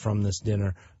for it from this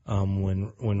dinner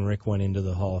when Rick went into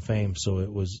the Hall of Fame. So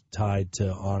it was tied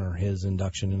to honor his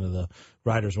induction into the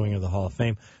Writers' Wing of the Hall of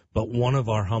Fame. But one of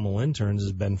our Hummel interns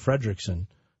is Ben Fredrickson,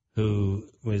 who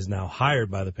is now hired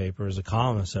by the paper as a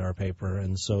columnist at our paper,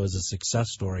 and so is a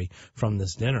success story from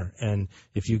this dinner. And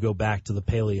if you go back to the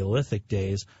Paleolithic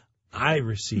days, I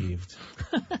received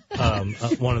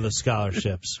one of the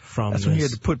scholarships from That's this. when you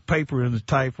had to put paper in the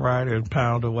typewriter and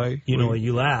pound away. You know,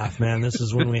 you laugh, man. This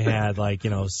is when we had,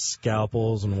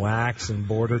 scalpels and wax and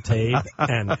border tape,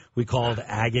 and we called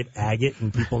agate,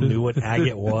 and people knew what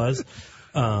agate was.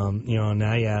 Now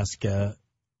you ask, now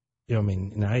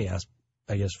you ask,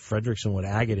 I guess, Fredrickson what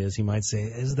agate is. He might say,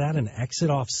 is that an exit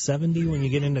off 70 when you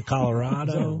get into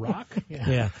Colorado? Is that a rock?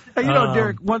 Yeah. Hey,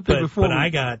 Derek, one thing but I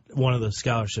got one of the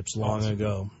scholarships long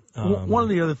ago. One of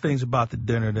the other things about the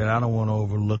dinner that I don't want to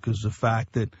overlook is the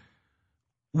fact that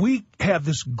we have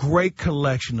this great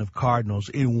collection of Cardinals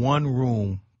in one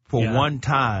room for one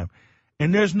time,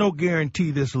 and there's no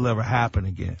guarantee this will ever happen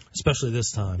again. Especially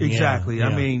this time. Exactly. Yeah.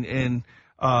 I mean, and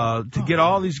to get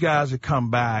all these guys to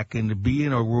come back and to be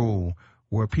in a room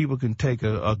where people can take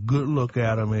a good look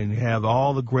at them and have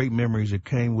all the great memories that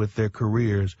came with their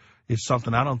careers is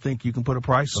something I don't think you can put a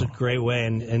price on. It's a great way,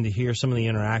 and to hear some of the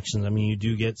interactions. I mean, you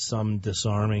do get some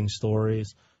disarming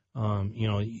stories.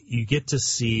 You get to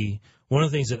see, one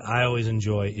of the things that I always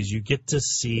enjoy is you get to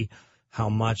see how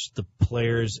much the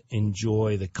players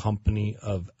enjoy the company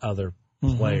of other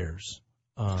players.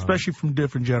 Especially from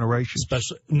different generations.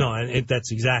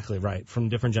 That's exactly right, from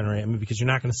different generations. I mean, because you're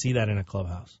not going to see that in a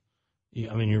clubhouse.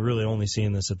 You're really only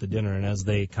seeing this at the dinner, and as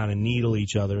they kind of needle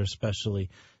each other, especially,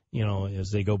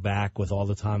 as they go back with all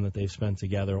the time that they've spent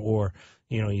together, or,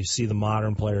 you see the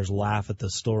modern players laugh at the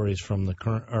stories from the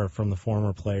current or from the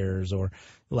former players, or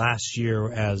last year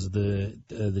as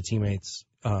the teammates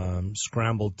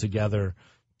scrambled together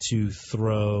to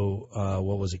throw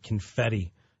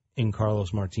confetti in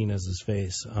Carlos Martinez's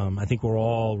face. I think we're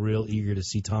all real eager to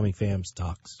see Tommy Pham's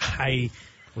tux. I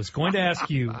was going to ask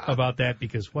you about that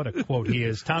because what a quote he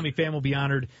is. Tommy Pham will be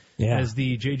honored as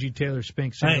the J.G. Taylor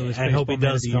Spink St. Louis I hope he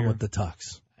does come year. with the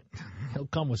tux. He'll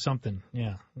come with something,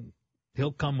 yeah.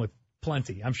 He'll come with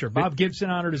plenty, I'm sure. Bob Gibson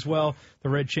honored as well, the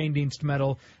Red Chaindienst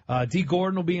Medal. Dee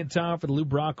Gordon will be in town for the Lou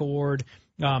Brock Award.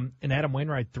 And Adam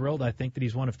Wainwright thrilled, I think, that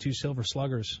he's one of 2 Silver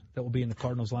Sluggers that will be in the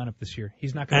Cardinals lineup this year.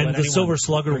 He's not going to let anyone the Silver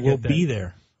Slugger will be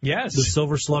there. Yes. The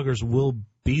Silver Sluggers will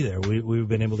be there. We've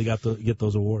been able to get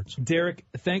those awards. Derek,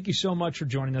 thank you so much for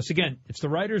joining us. Again, it's the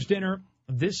Writers' Dinner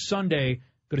this Sunday.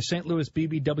 Go to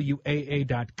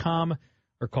stlouisbbwaa.com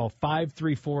or call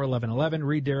 534-1111.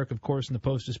 Read Derek, of course, in the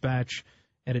Post-Dispatch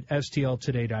and at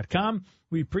stltoday.com.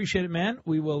 We appreciate it, man.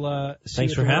 We will see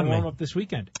you at the warm-up this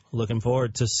weekend. Looking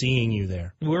forward to seeing you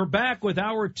there. We're back with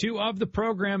Hour 2 of the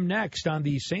program next on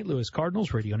the St. Louis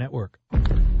Cardinals Radio Network.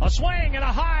 A swing and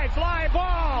a high fly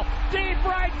ball. Deep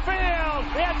right field.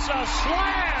 It's a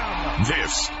slam.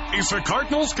 This is the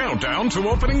Cardinals Countdown to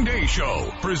Opening Day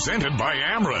show, presented by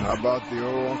Ameren. How about the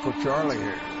old Uncle Charlie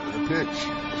here? The pitch.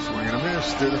 Swing and a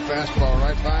miss. Threw the fastball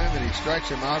right by him, and he strikes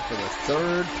him out for the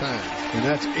 3rd time. And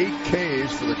that's 8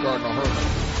 Ks for the Cardinal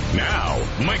Hurts. Now,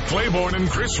 Mike Claiborne and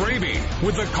Chris Raby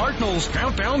with the Cardinals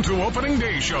Countdown to Opening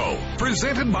Day show,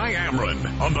 presented by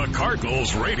Ameren on the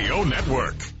Cardinals Radio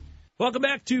Network. Welcome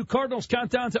back to Cardinals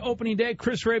Countdown to Opening Day.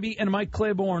 Chris Raby and Mike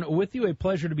Claiborne with you. A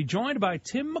pleasure to be joined by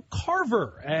Tim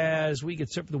McCarver as we get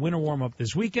set for the winter warm-up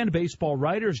this weekend. Baseball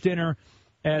Writers' Dinner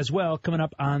as well coming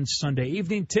up on Sunday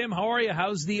evening. Tim, how are you?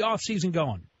 How's the off-season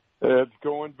going? It's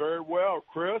going very well,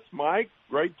 Chris. Mike,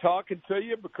 great talking to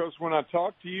you because when I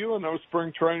talk to you, I know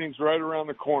spring training's right around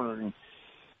the corner. And,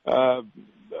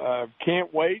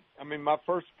 can't wait. I mean, my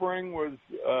first spring was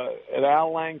at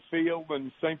Al Lang Field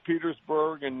in St.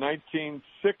 Petersburg in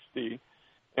 1960,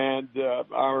 and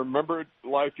I remember it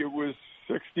like it was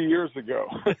 60 years ago.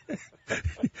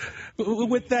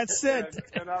 With that said,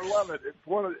 and I love it. It's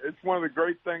one of the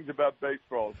great things about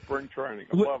baseball, spring training.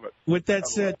 I love it. With that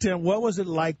said, Tim, what was it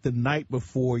like the night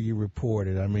before you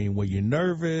reported? I mean, were you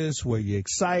nervous? Were you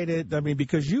excited? I mean,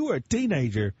 because you were a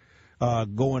teenager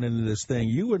going into this thing.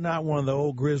 You were not one of the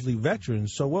old Grizzly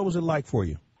veterans. So what was it like for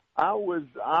you? I was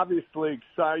obviously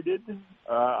excited.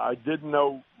 I didn't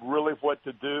know really what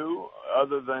to do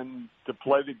other than to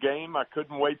play the game. I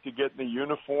couldn't wait to get in the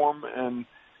uniform and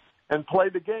play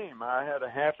the game. I had a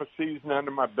half a season under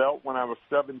my belt when I was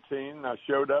 17. I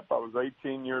showed up. I was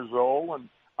 18 years old and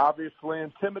obviously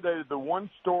intimidated. The one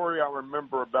story I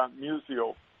remember about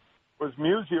Musial was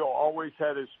Musial always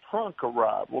had his trunk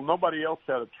arrive. Well, nobody else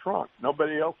had a trunk.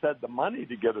 Nobody else had the money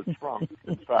to get a trunk.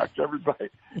 In fact, everybody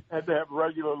had to have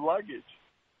regular luggage.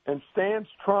 And Stan's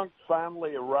trunk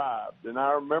finally arrived, and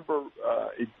I remember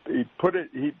he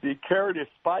carried his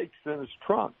spikes in his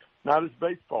trunk, not his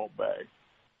baseball bag.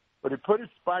 But he put his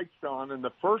spikes on, and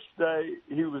the first day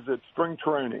he was at spring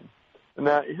training.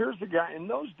 Now, here's the guy. In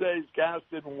those days, guys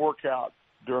didn't work out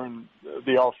during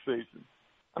the off season.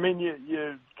 I mean,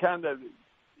 you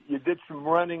did some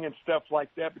running and stuff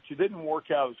like that, but you didn't work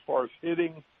out as far as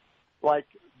hitting like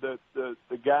the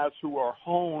guys who are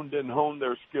honed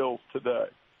their skills today.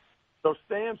 So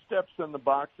Stan steps in the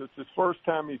box. It's his first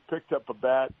time he's picked up a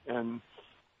bat in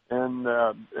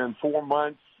 4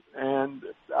 months, and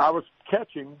I was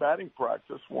catching batting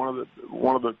practice one of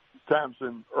the times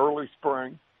in early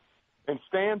spring, and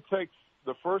Stan takes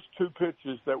the first two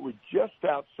pitches that were just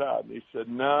outside, and he said,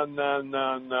 "No.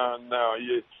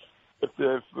 If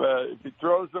he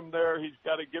throws them there, he's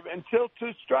got to give until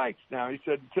 2 strikes." Now he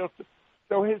said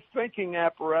so his thinking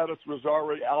apparatus was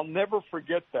already. I'll never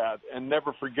forget that, and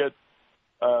never forget.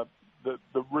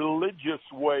 The religious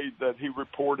way that he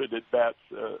reported at bats,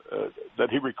 that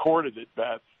he recorded at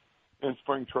bats in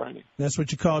spring training. That's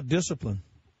what you call discipline.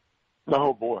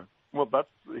 Oh boy! Well,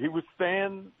 he was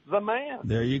Stan the man.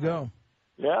 There you go.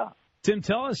 Yeah. Tim,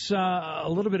 tell us a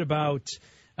little bit about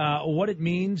what it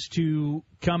means to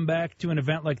come back to an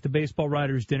event like the Baseball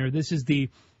Writers Dinner. This is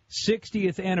the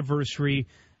 60th anniversary.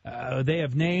 They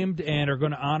have named and are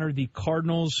going to honor the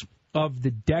Cardinals of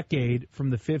the decade from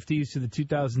the 50s to the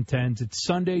 2010s. It's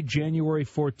Sunday, January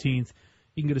 14th.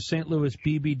 You can go to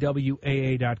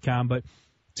stlouisbbwaa.com. But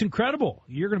it's incredible.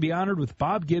 You're going to be honored with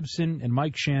Bob Gibson and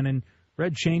Mike Shannon.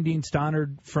 Red Schoendienst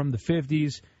honored from the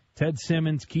 50s. Ted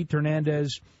Simmons, Keith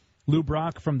Hernandez, Lou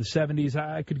Brock from the 70s.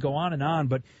 I could go on,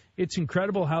 but it's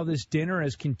incredible how this dinner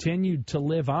has continued to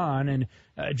live on, and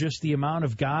just the amount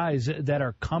of guys that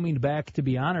are coming back to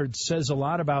be honored says a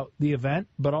lot about the event,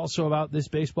 but also about this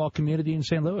baseball community in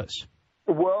St. Louis.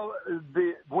 Well,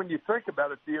 when you think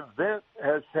about it, the event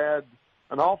has had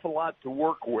an awful lot to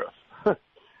work with.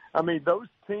 I mean, those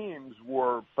teams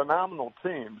were phenomenal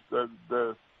teams.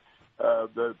 The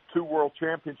 2 World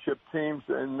Championship teams,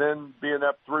 and then being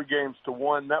up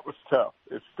 3-1, that was tough.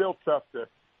 It's still tough to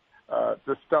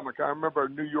stomach. I remember a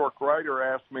New York writer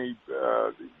asked me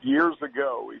years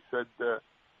ago, he said,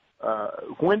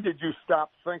 when did you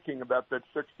stop thinking about that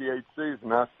 68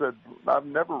 season? I said, I've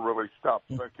never really stopped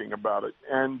thinking about it.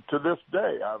 And to this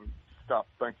day, I've stopped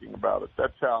thinking about it.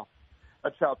 That's how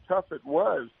tough it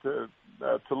was to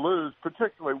lose,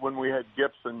 particularly when we had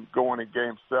Gibson going in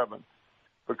Game 7.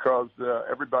 Because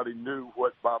everybody knew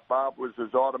what Bob was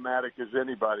as automatic as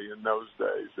anybody in those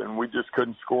days, and we just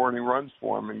couldn't score any runs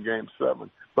for him in Game 7.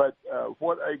 But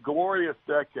what a glorious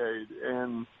decade.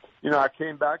 And, I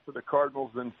came back to the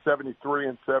Cardinals in 73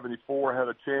 and 74, had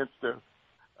a chance to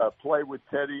play with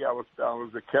Teddy. I was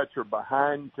a catcher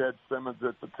behind Ted Simmons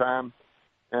at the time.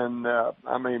 And,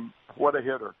 what a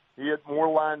hitter. He had more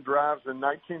line drives in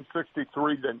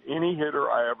 1963 than any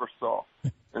hitter I ever saw,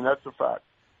 and that's a fact.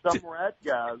 Some were at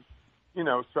guys,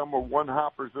 some were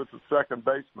one-hoppers at the second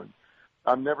baseman.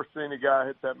 I've never seen a guy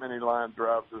hit that many line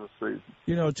drives in a season.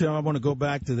 Tim, I want to go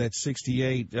back to that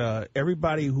 68.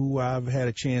 Everybody who I've had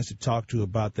a chance to talk to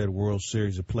about that World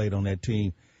Series that played on that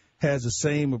team has the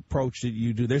same approach that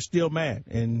you do. They're still mad.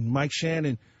 And Mike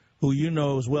Shannon, who you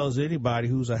know as well as anybody,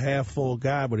 who's a half-full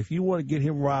guy, but if you want to get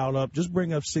him riled up, just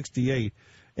bring up 68.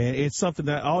 And it's something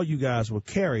that all you guys will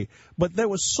carry. But there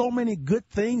were so many good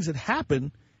things that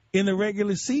happened in the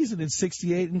regular season in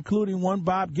 68, including one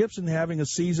Bob Gibson having a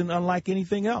season unlike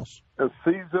anything else. A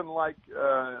season like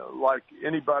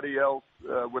anybody else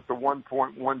with the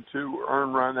 1.12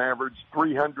 earned run average,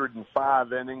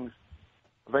 305 innings.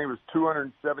 I think it was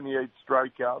 278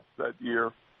 strikeouts that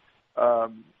year.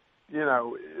 The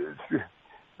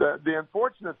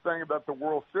unfortunate thing about the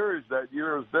World Series that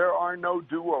year is there are no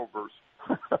do-overs.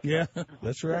 Yeah,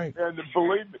 that's right. And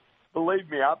believe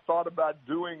me, I've thought about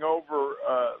doing over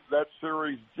that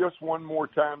series just one more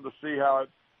time to see how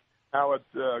it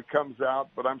comes out.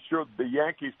 But I'm sure the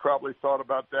Yankees probably thought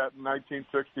about that in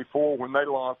 1964 when they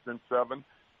lost in 7,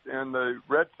 and the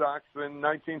Red Sox in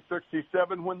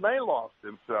 1967 when they lost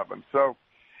in 7. So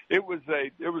it was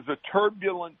a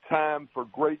turbulent time for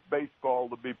great baseball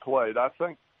to be played. I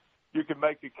think you can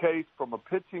make a case from a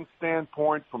pitching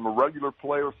standpoint, from a regular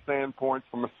player standpoint,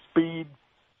 from a speed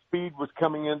was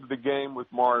coming into the game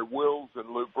with Maury Wills and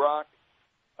Lou Brock,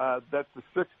 that the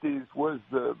 60s was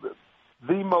the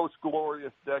most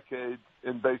glorious decade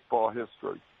in baseball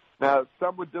history. Now,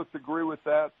 some would disagree with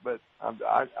that, but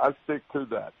I stick to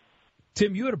that.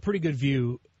 Tim, you had a pretty good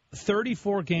view.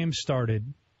 34 games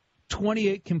started,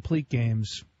 28 complete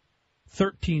games,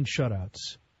 13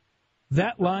 shutouts.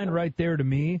 That line right there to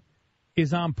me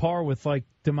is on par with, like,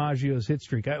 DiMaggio's hit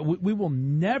streak. We will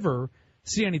never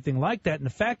see anything like that. And the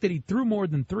fact that he threw more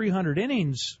than 300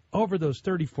 innings over those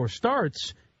 34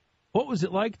 starts, what was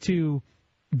it like to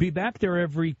be back there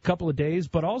every couple of days,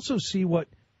 but also see what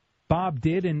Bob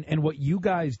did and what you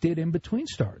guys did in between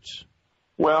starts?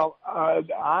 Well,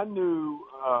 I knew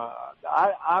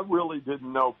I really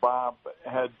didn't know Bob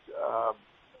had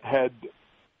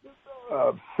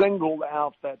singled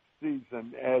out that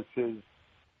season as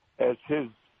his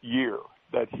year,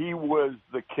 that he was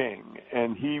the king,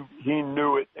 and he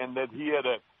knew it, and that he had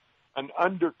an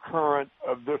undercurrent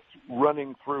of this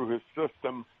running through his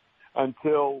system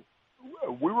until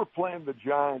we were playing the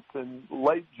Giants in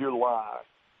late July.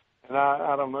 And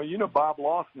I don't know, Bob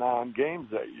lost 9 games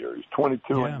that year. He's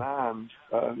 22-9.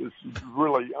 It's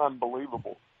really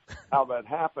unbelievable how that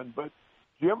happened. But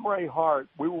Jim Ray Hart,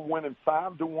 we were winning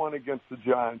 5-1 against the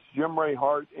Giants. Jim Ray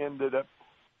Hart ended up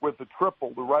with a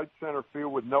triple, the right center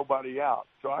field with nobody out.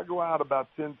 So I go out about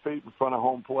 10 feet in front of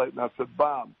home plate, and I said,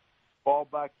 Bob, ball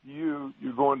back to you.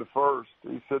 You're going to first.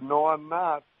 He said, no, I'm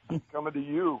not. I'm coming to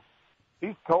you.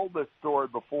 He's told this story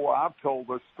before. I've told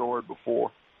this story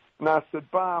before. And I said,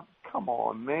 Bob, come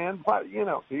on, man.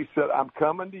 He said, I'm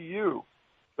coming to you.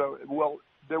 So, well,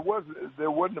 there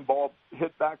wasn't a ball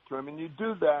hit back to him. And you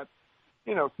do that,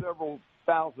 several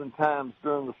thousand times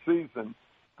during the season,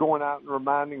 going out and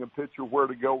reminding a pitcher where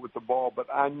to go with the ball.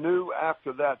 But I knew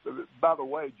after that, by the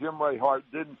way, Jim Ray Hart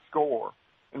didn't score,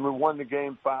 and we won the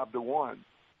game 5-1.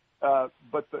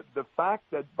 But the fact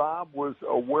that Bob was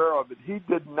aware of it, he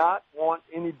did not want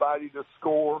anybody to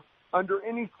score under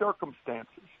any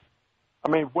circumstances. I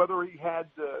mean, whether he had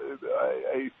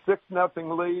a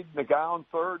 6-0 lead and the guy on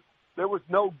third, there was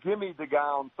no gimme the guy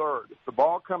on third. If the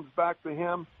ball comes back to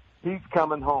him, he's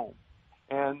coming home.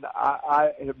 And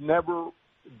I have never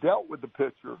dealt with the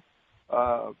pitcher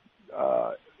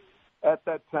at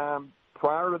that time,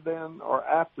 prior to then or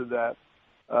after that,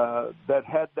 that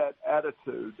had that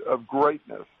attitude of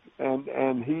greatness.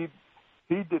 And he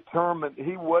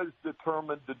was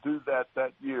determined to do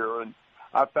that year. And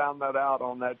I found that out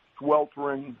on that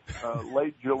sweltering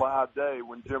late July day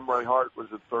when Jim Ray Hart was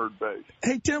at third base.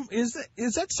 Hey, Tim, is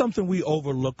that something we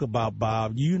overlook about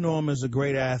Bob? You know him as a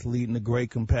great athlete and a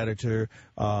great competitor.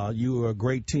 You were a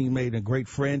great teammate and a great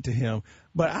friend to him.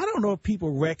 But I don't know if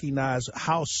people recognize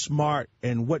how smart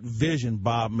and what vision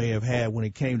Bob may have had when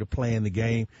it came to playing the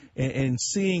game and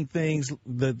seeing things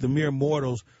that the mere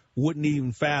mortals wouldn't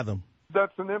even fathom.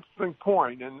 That's an interesting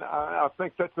point, and I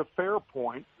think that's a fair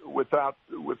point without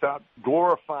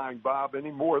glorifying Bob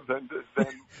any more than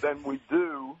we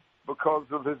do because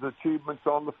of his achievements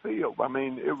on the field. I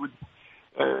mean, it was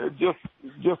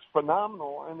just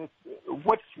phenomenal, and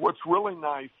what's really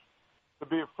nice to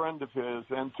be a friend of his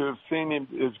and to have seen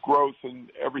his growth in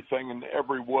everything in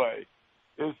every way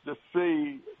is to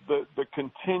see the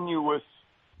continuous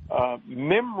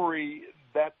memory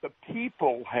that the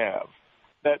people have.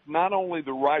 That not only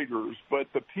the writers, but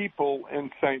the people in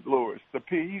St. Louis.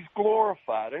 He's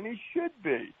glorified, and he should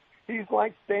be. He's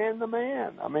like Stan the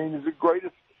Man. I mean, he's the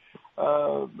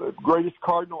greatest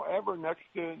Cardinal ever next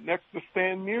to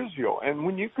Stan Musial. And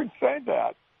when you can say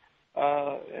that,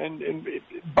 and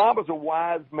Bob is a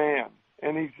wise man,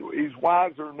 and he's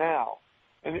wiser now.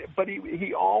 But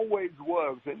he always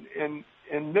was, and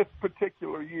in this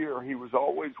particular year, he was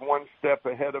always one step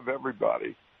ahead of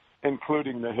everybody,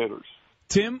 including the hitters.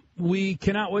 Tim, we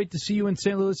cannot wait to see you in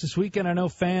St. Louis this weekend. I know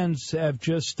fans have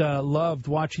just loved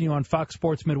watching you on Fox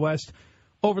Sports Midwest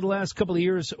over the last couple of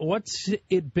years. What's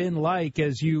it been like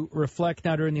as you reflect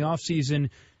now during the offseason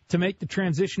to make the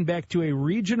transition back to a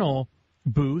regional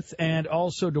booth and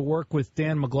also to work with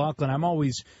Dan McLaughlin? I'm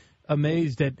always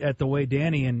amazed at the way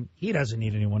Danny, and he doesn't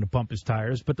need anyone to pump his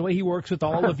tires, but the way he works with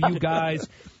all of you guys,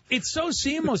 it's so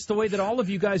seamless the way that all of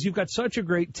you guys, you've got such a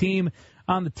great team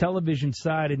on the television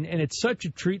side, and it's such a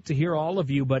treat to hear all of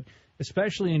you, but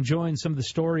especially enjoying some of the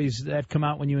stories that come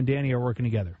out when you and Danny are working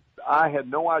together. I had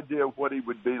no idea what he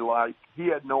would be like. He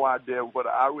had no idea what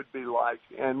I would be like,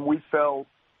 and we fell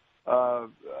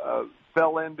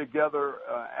in together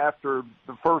after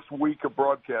the first week of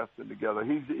broadcasting together.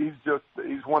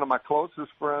 He's one of my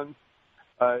closest friends.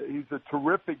 He's a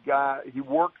terrific guy. He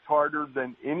works harder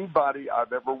than anybody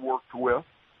I've ever worked with,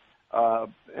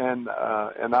 and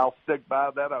I'll stick by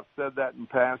that. I've said that in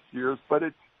past years. But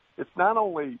it's not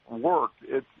only work;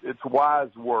 it's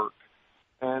wise work,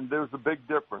 and there's a big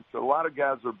difference. A lot of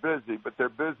guys are busy, but they're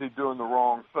busy doing the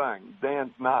wrong thing.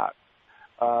 Dan's not.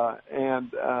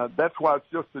 And that's why it's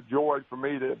just a joy for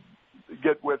me to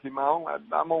get with him.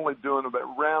 I'm only doing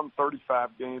about around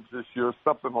 35 games this year,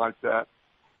 something like that.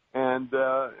 And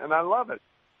I love it.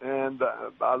 And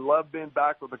I love being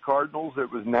back with the Cardinals. It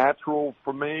was natural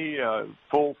for me,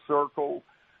 full circle.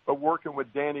 But working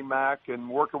with Danny Mack and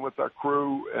working with our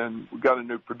crew, and we got a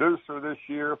new producer this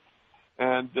year.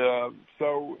 And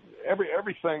so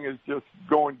everything is just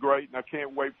going great, and I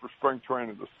can't wait for spring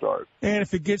training to start. And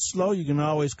if it gets slow, you can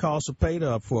always call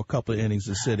Cepeda up for a couple of innings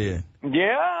to sit in.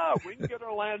 Yeah, we can get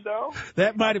Orlando.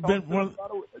 That might have been one.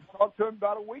 Talked to him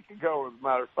about a week ago, as a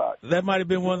matter of fact. That might have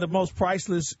been one of the most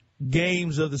priceless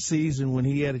games of the season when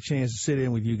he had a chance to sit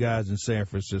in with you guys in San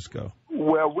Francisco.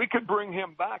 Well, we could bring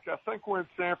him back. I think we're in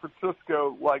San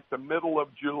Francisco like the middle of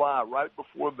July, right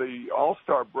before the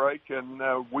All-Star break, and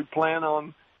we plan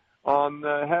on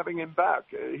having him back.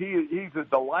 He's a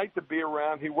delight to be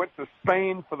around. He went to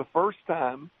Spain for the first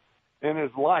time in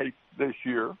his life this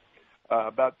year,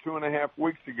 about 2.5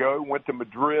 weeks ago. He went to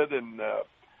Madrid and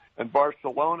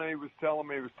Barcelona. He was telling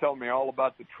me all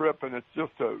about the trip, and it's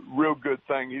just a real good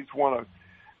thing. He's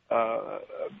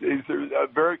a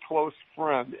very close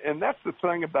friend, and that's the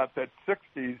thing about that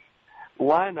 '60s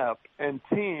lineup and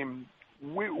team.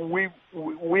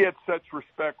 We had such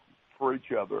respect for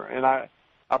each other, and I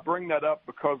bring that up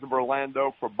because of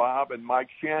Orlando, for Bob and Mike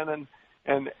Shannon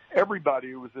and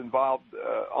everybody who was involved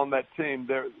on that team.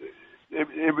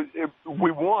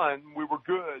 We won, we were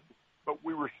good, but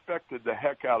we respected the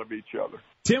heck out of each other.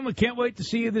 Tim, we can't wait to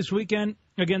see you this weekend.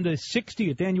 Again, the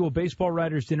 60th Annual Baseball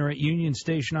Writers Dinner at Union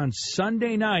Station on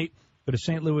Sunday night. Go to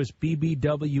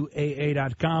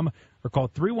stlouisbbwaa.com or call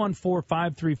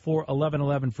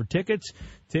 314-534-1111 for tickets.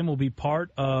 Tim will be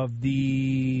part of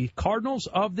the Cardinals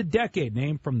of the Decade,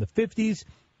 named from the 50s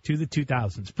to the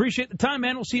 2000s. Appreciate the time,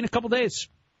 man. We'll see you in a couple days.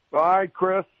 All right,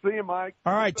 Chris. See you, Mike.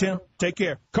 All right, Tim. Take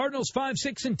care. Cardinals 5,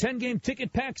 6, and 10-game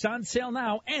ticket packs on sale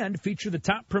now and feature the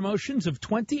top promotions of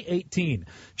 2018.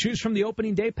 Choose from the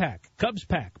opening day pack, Cubs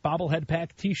pack, bobblehead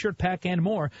pack, T-shirt pack, and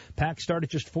more. Packs start at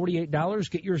just $48.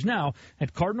 Get yours now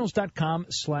at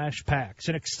Cardinals.com/packs.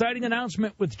 An exciting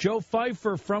announcement with Joe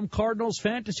Pfeiffer from Cardinals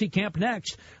Fantasy Camp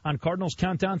next on Cardinals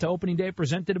Countdown to Opening Day,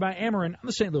 presented by Ameren on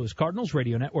the St. Louis Cardinals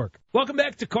Radio Network. Welcome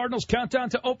back to Cardinals Countdown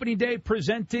to Opening Day,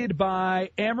 presented by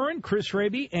Ameren. Chris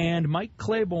Raby and Mike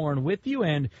Claiborne with you.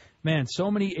 And, man, so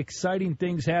many exciting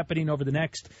things happening over the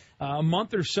next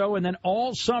month or so and then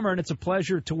all summer. And it's a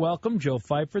pleasure to welcome Joe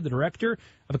Pfeiffer, the Director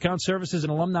of Account Services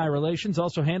and Alumni Relations,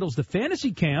 also handles the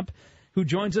Fantasy Camp, who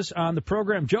joins us on the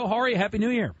program. Joe, how are you? Happy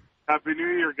New Year. Happy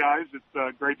New Year, guys.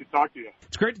 It's great to talk to you.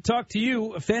 It's great to talk to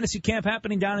you. A Fantasy Camp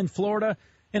happening down in Florida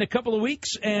in a couple of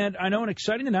weeks, and I know an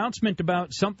exciting announcement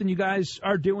about something you guys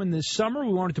are doing this summer.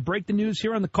 We wanted to break the news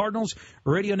here on the Cardinals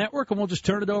Radio Network, and we'll just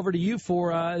turn it over to you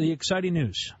for the exciting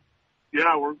news.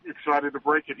 Yeah, we're excited to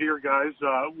break it here, guys.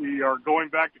 We are going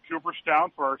back to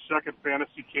Cooperstown for our second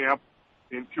fantasy camp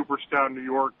in Cooperstown, New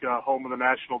York, home of the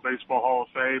National Baseball Hall of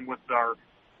Fame, with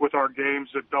our games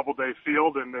at Doubleday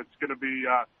Field, and it's going to be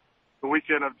the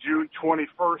weekend of June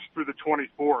 21st through the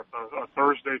 24th, a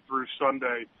Thursday through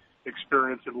Sunday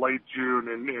experience in late June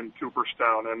in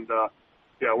Cooperstown, and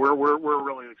we're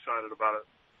really excited about it.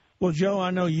 Well, Joe, I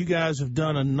know you guys have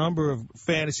done a number of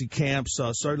fantasy camps,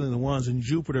 certainly the ones in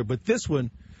Jupiter, but this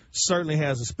one certainly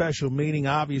has a special meaning,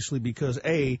 obviously, because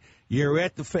you're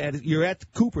at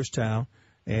Cooperstown,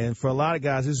 and for a lot of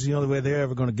guys, this is the only way they're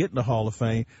ever going to get in the Hall of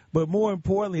Fame. But more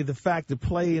importantly, the fact to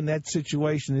play in that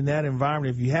situation, in that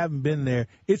environment, if you haven't been there,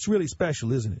 it's really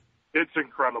special, isn't it? It's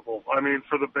incredible. I mean,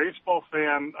 for the baseball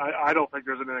fan, I don't think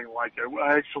there's anything like it.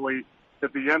 Actually,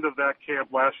 at the end of that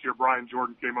camp last year, Brian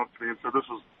Jordan came up to me and said, this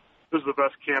is the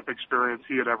best camp experience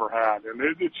he had ever had. And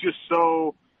it's just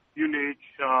so unique.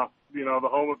 The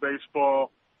home of baseball,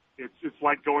 it's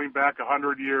like going back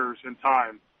 100 years in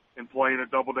time and playing at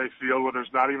Doubleday Field where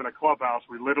there's not even a clubhouse.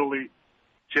 We literally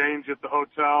change at the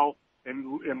hotel,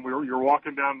 and you're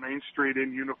walking down Main Street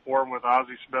in uniform with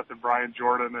Ozzie Smith and Brian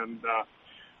Jordan, and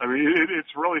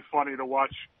it's really funny to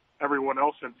watch everyone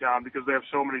else in town because they have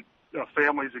so many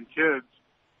families and kids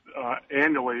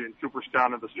annually in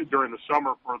Cooperstown during the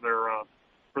summer for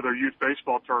their youth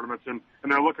baseball tournaments, and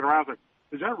they're looking around like,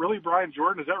 is that really Brian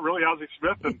Jordan? Is that really Ozzie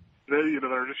Smith? And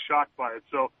they're just shocked by it.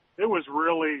 So it was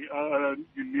really a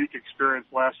unique experience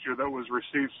last year that was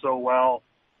received so well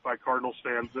by Cardinals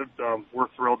fans that we're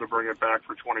thrilled to bring it back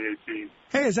for 2018.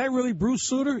 Hey, is that really Bruce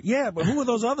Sutter? Yeah, but who are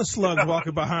those other slugs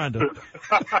walking behind him?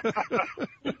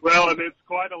 Well, and it's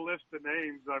quite a list of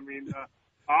names. I mean,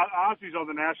 Ozzie's on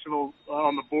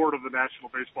the board of the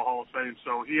National Baseball Hall of Fame,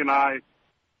 so he and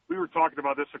we were talking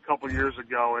about this a couple years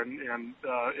ago, and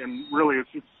really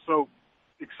it's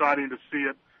exciting to see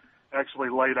it actually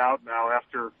laid out now.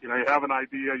 After you have an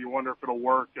idea, you wonder if it'll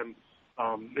work, and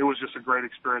it was just a great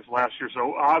experience last year.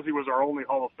 So Ozzie was our only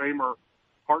Hall of Famer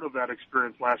part of that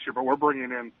experience last year, but we're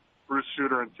bringing in Bruce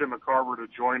Sutter and Tim McCarver to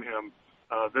join him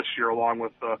this year, along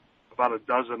with about a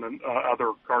dozen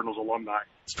other Cardinals alumni.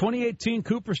 It's 2018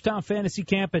 Cooperstown Fantasy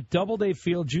Camp at Doubleday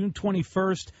Field, June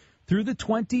 21st through the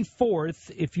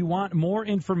 24th. If you want more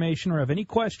information or have any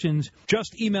questions,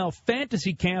 just email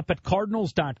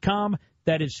fantasycamp@cardinals.com.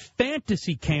 That is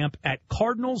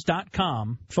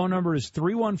fantasycamp@cardinals.com. Phone number is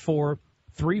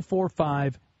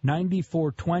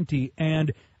 314-345-9420.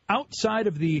 And outside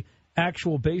of the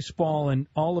actual baseball and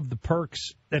all of the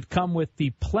perks that come with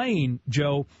the playing,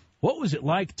 Joe, what was it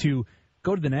like to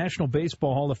go to the National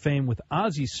Baseball Hall of Fame with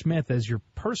Ozzie Smith as your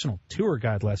personal tour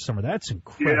guide last summer? That's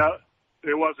incredible. Yeah,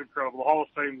 it was incredible. The Hall of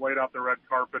Fame laid out the red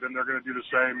carpet, and they're going to do the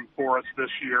same for us this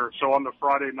year. So on the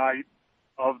Friday night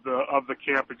of the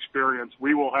camp experience,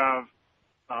 we will have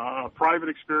a private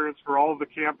experience for all of the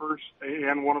campers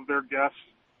and one of their guests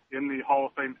in the Hall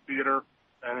of Fame Theater.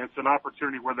 And it's an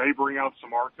opportunity where they bring out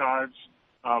some archives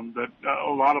that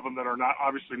a lot of them that are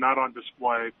obviously not on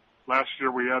display. Last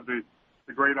year we had the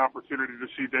great opportunity to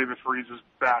see David Freese's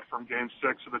bat from Game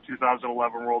 6 of the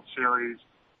 2011 World Series.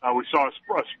 We saw a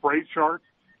spray chart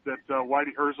that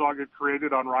Whitey Herzog had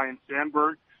created on Ryan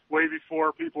Sandberg way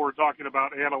before people were talking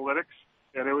about analytics.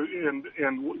 And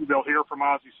they'll hear from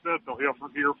Ozzie Smith. They'll hear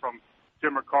from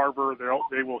Tim McCarver.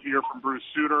 They will hear from Bruce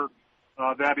Sutter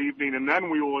that evening, and then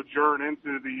we will adjourn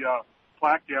into the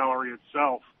plaque gallery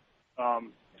itself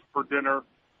for dinner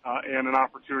and an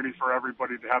opportunity for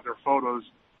everybody to have their photos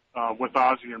with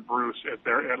Ozzie and Bruce at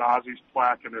Ozzie's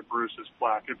plaque and at Bruce's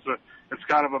plaque. It's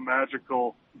kind of a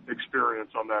magical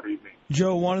experience on that evening.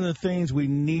 Joe, one of the things we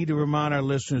need to remind our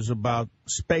listeners about,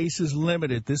 space is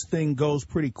limited. This thing goes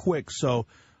pretty quick, so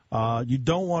you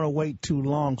don't want to wait too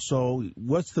long. So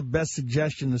what's the best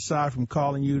suggestion aside from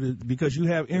calling you because you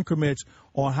have increments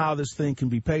on how this thing can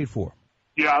be paid for?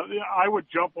 Yeah, I would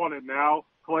jump on it now,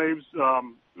 Claves,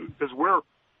 because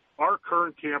our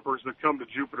current campers that come to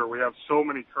Jupiter, we have so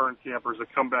many current campers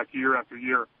that come back year after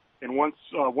year. And once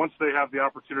they have the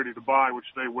opportunity to buy,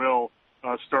 which they will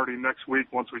starting next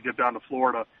week once we get down to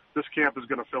Florida, this camp is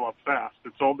going to fill up fast.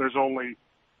 There's only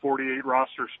 48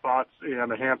 roster spots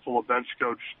and a handful of bench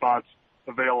coach spots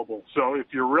available. So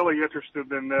if you're really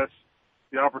interested in this,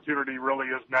 the opportunity really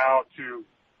is now to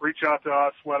reach out to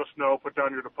us, let us know, put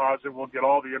down your deposit. We'll get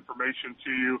all the information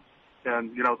to you.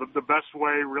 And, the best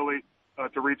way really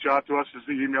to reach out to us is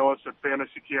to email us at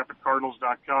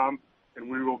fantasycamp@cardinals.com, and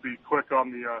we will be quick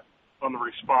on the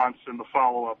response and the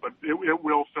follow-up. But it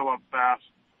will fill up fast,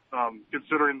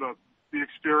 considering the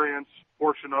experience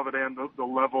portion of it and the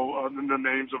level and the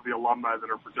names of the alumni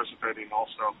that are participating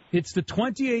also. It's the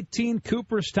 2018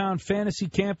 Cooperstown Fantasy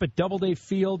Camp at Doubleday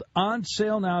Field, on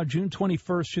sale now June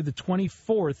 21st through the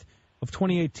 24th of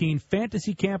 2018.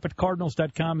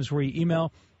 Fantasycamp@cardinals.com is where you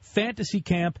email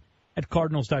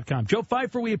fantasycamp@cardinals.com. Joe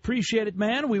Pfeiffer, we appreciate it,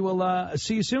 man. We will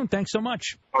see you soon. Thanks so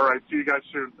much. All right. See you guys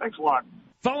soon. Thanks a lot.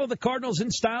 Follow the Cardinals in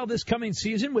style this coming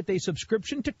season with a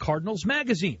subscription to Cardinals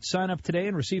Magazine. Sign up today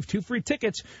and receive 2 free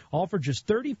tickets, all for just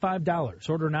 $35.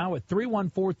 Order now at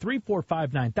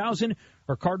 314-345-9000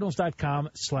 or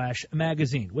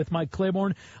cardinals.com/magazine. With Mike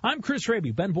Claiborne, I'm Chris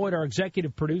Raby. Ben Boyd, our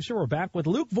executive producer. We're back with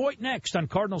Luke Voigt next on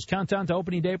Cardinals Countdown to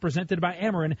Opening Day, presented by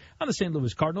Ameren on the St.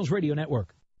 Louis Cardinals Radio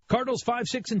Network. Cardinals 5,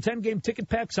 6, and 10 game ticket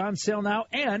packs on sale now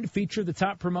and feature the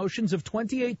top promotions of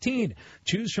 2018.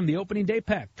 Choose from the opening day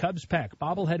pack, Cubs pack,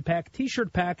 bobblehead pack,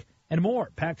 T-shirt pack, and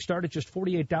more. Packs start at just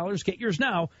 $48. Get yours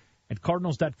now at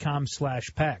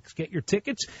cardinals.com/packs. Get your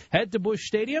tickets, head to Busch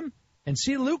Stadium, and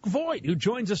see Luke Voigt, who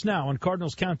joins us now on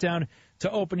Cardinals Countdown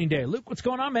to Opening Day. Luke, what's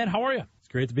going on, man? How are you? It's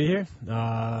great to be here.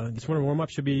 This winter warm-up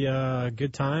should be a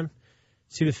good time.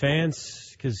 See the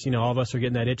fans, because, all of us are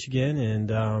getting that itch again,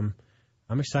 and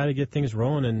I'm excited to get things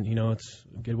rolling, and, it's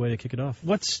a good way to kick it off.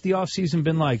 What's the off-season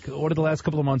been like? What have the last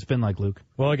couple of months been like, Luke?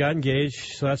 Well, I got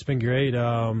engaged, so that's been great.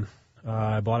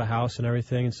 I bought a house and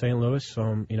everything in St. Louis, so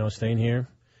I'm, staying here.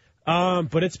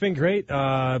 But it's been great.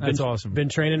 That's awesome. Been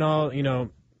training all, 4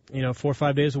 or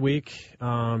 5 days a week.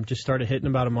 Just started hitting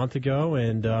about a month ago,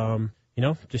 and,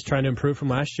 just trying to improve from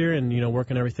last year and,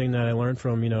 working everything that I learned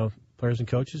from, players and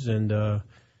coaches and,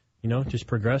 just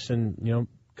progress and,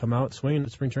 come out swinging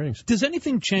at spring trainings. Does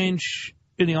anything change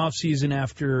in the offseason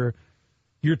after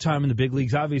your time in the big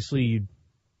leagues? Obviously, you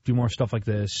do more stuff like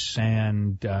this,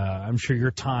 and I'm sure your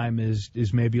time is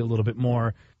maybe a little bit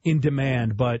more in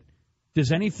demand. But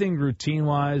does anything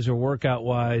routine-wise or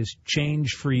workout-wise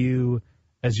change for you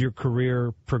as your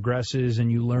career progresses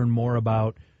and you learn more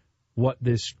about what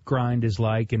this grind is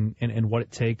like and what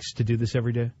it takes to do this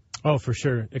every day? Oh, for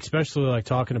sure. Especially like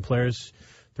talking to players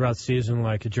throughout the season,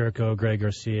 like Jerko, Greg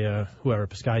Garcia, whoever,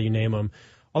 Piscotty, you name them.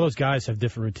 All those guys have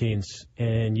different routines,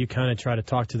 and you kind of try to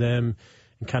talk to them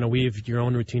and kind of weave your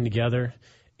own routine together.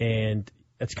 And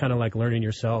it's kind of like learning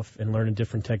yourself and learning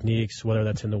different techniques, whether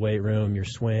that's in the weight room, your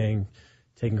swing,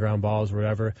 taking ground balls,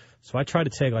 whatever. So I try to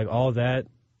take like all of that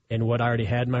and what I already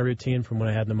had in my routine from when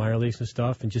I had in the minor leagues and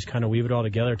stuff, and just kind of weave it all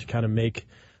together to kind of make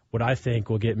what I think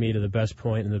will get me to the best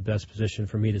point and the best position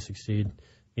for me to succeed,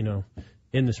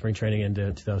 in the spring training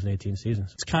into 2018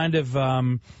 seasons. It's kind of,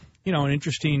 an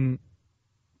interesting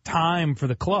time for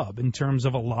the club in terms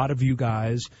of a lot of you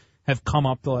guys have come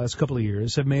up the last couple of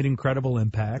years, have made incredible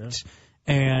impacts,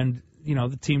 and,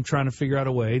 the team trying to figure out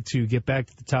a way to get back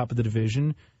to the top of the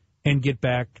division and get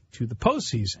back to the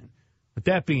postseason. With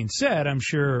that being said, I'm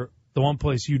sure the one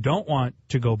place you don't want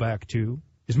to go back to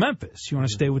is Memphis. You want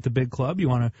to stay with the big club. You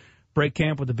want to break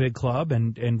camp with the big club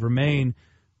and remain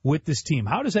with this team.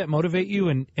 How does that motivate you,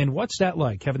 and what's that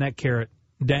like, having that carrot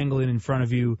dangling in front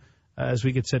of you as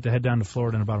we get set to head down to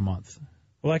Florida in about a month?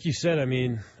 Well, like you said,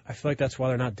 I feel like that's why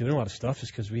they're not doing a lot of stuff, is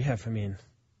because we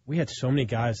had so many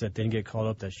guys that didn't get called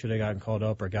up that should have gotten called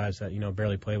up, or guys that,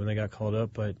 barely played when they got called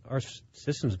up. But our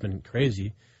system's been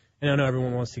crazy. And I know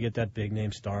everyone wants to get that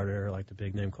big-name starter, like the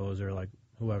big-name closer, like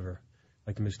whoever,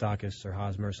 like the Moustakas or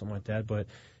Hosmer or something like that. But,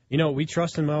 we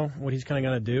trust in Mo, what he's kind of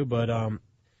going to do. But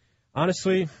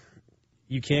honestly,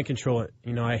 you can't control it.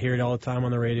 I hear it all the time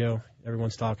on the radio.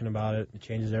 Everyone's talking about it. It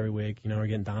changes every week. We're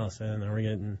getting Donaldson, and we're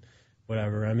getting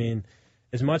whatever.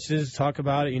 As much as talk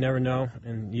about it, you never know.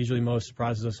 And usually Mo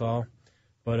surprises us all.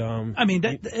 But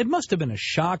it must have been a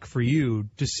shock for you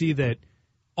to see that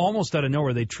almost out of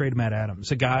nowhere they trade Matt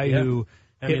Adams, a guy who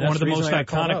hit one of the most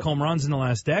iconic home runs in the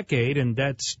last decade, and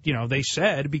that's, they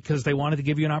said because they wanted to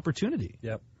give you an opportunity.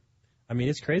 Yep.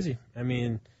 It's crazy.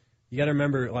 You got to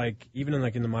remember, like, even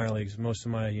in the minor leagues, most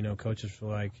of my, coaches were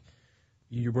like,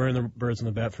 you're wearing the birds on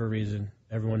the bat for a reason.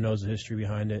 Everyone knows the history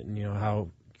behind it and, how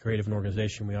creative an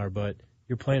organization we are, but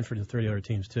you're playing for the 30 other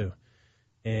teams too.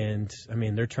 And,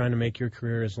 they're trying to make your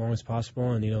career as long as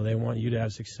possible, and, they want you to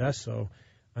have success. So,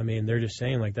 they're just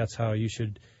saying, like, that's how you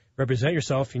should represent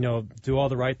yourself, do all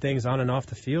the right things on and off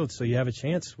the field so you have a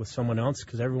chance with someone else,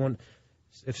 because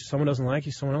if someone doesn't like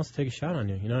you, someone else will take a shot on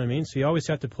you. You know what I mean? So you always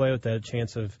have to play with that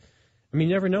chance of, you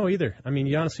never know either.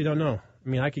 You honestly don't know.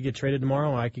 I could get traded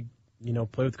tomorrow. I could,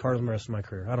 play with the Cardinals the rest of my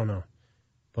career. I don't know.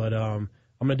 But I'm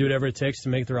going to do whatever it takes to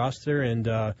make the roster, and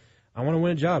I want to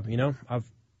win a job. I've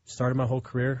started my whole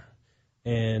career,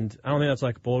 and I don't think that's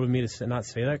like bold of me to not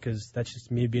say that, because that's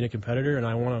just me being a competitor, and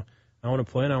I want to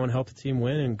play, and I want to help the team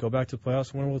win and go back to the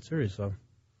playoffs and win a World Series. So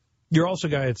you're also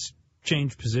a guy that's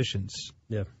changed positions.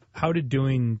 Yeah. How did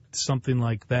doing something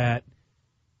like that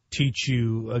teach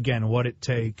you, again, what it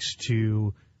takes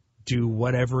to do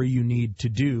whatever you need to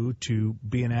do to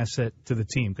be an asset to the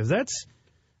team? Because that's,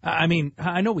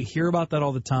 I know we hear about that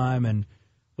all the time, and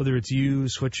whether it's you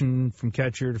switching from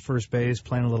catcher to first base,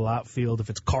 playing a little outfield, if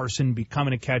it's Carson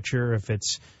becoming a catcher, if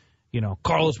it's,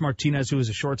 Carlos Martinez, who is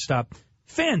a shortstop,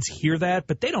 fans hear that,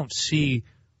 but they don't see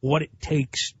what it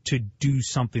takes to do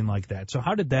something like that. So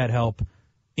how did that help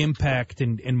impact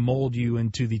and mold you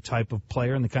into the type of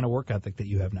player and the kind of work ethic that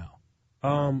you have now?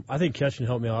 I think catching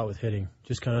helped me a lot with hitting,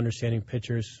 just kind of understanding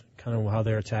pitchers, kind of how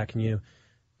they're attacking you.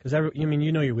 Because,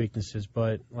 you know your weaknesses,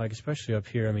 but, like, especially up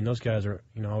here, those guys are,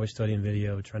 always studying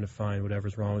video, trying to find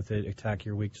whatever's wrong with it, attack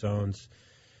your weak zones.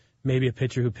 Maybe a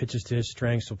pitcher who pitches to his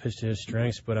strengths will pitch to his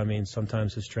strengths, but,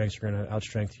 sometimes his strengths are going to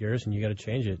outstrength yours, and you got to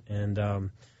change it. And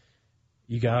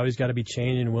always got to be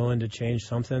changing and willing to change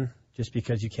something, just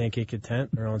because you can't get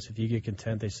content, or else if you get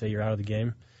content, they say you're out of the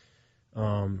game,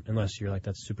 unless you're like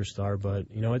that superstar. But,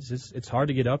 it's hard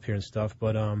to get up here and stuff,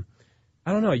 but I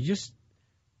don't know,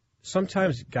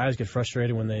 sometimes guys get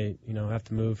frustrated when they, have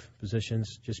to move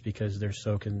positions just because they're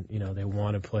they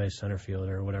want to play center field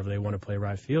or whatever. They want to play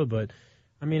right field. But,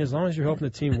 as long as you're helping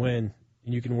the team win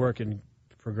and you can work and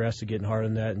progress to getting hard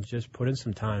on that and just put in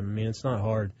some time, it's not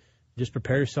hard. Just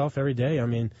prepare yourself every day.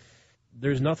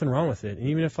 There's nothing wrong with it. And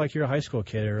even if, like, you're a high school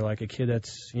kid or, like, a kid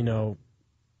that's, 12,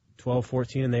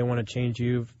 14, and they want to change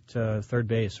you to third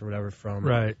base or whatever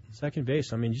from second base,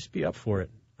 just be up for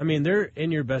it. They're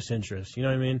in your best interest. You know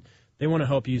what I mean? They want to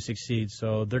help you succeed,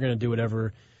 so they're going to do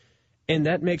whatever. And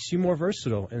that makes you more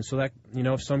versatile. And so that,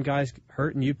 if some guys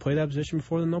hurt and you play that position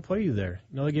before, then they'll play you there.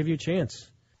 They'll give you a chance.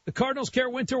 The Cardinals Care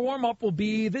Winter Warm-Up will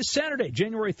be this Saturday,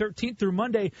 January 13th through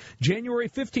Monday, January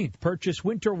 15th. Purchase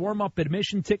Winter Warm-Up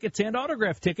admission tickets and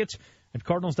autograph tickets at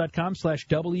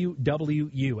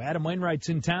Cardinals.com/WWU. Adam Wainwright's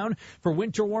in town for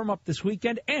Winter Warm-Up this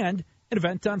weekend and an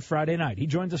event on Friday night. He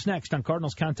joins us next on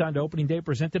Cardinals Countdown to Opening Day,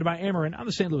 presented by Ameren on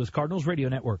the St. Louis Cardinals Radio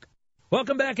Network.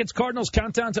 Welcome back. It's Cardinals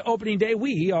Countdown to Opening Day.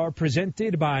 We are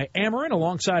presented by Ameren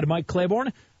alongside Mike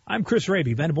Claiborne. I'm Chris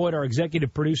Raby. Ben Boyd, our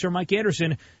executive producer. Mike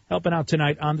Anderson helping out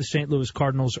tonight on the St. Louis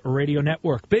Cardinals Radio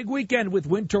Network. Big weekend with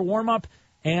winter warm-up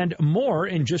and more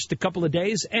in just a couple of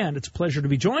days. And it's a pleasure to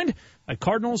be joined by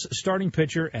Cardinals starting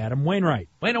pitcher Adam Wainwright.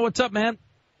 Waino, what's up, man?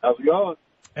 How's it going?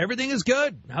 Everything is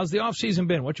good. How's the off-season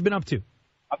been? What you been up to?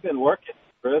 I've been working,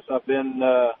 Chris. I've been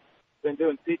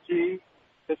doing PT,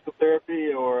 physical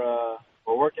therapy, or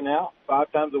working out 5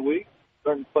 times a week.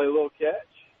 Starting to play a little catch,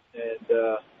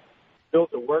 and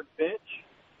built a workbench.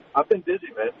 I've been busy,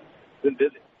 man. Been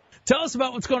busy. Tell us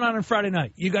about what's going on Friday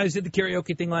night. You guys did the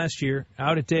karaoke thing last year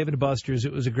out at Dave & Buster's.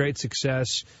 It was a great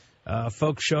success.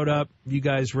 Folks showed up. You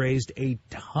guys raised a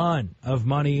ton of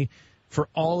money for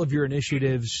all of your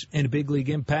initiatives in Big League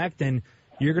Impact, and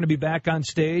you're going to be back on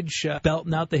stage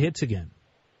belting out the hits again.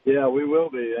 Yeah, we will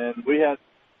be, and we had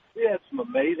some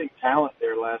amazing talent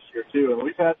there last year too, and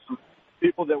we've had some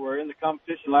people that were in the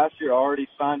competition last year already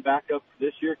signed back up for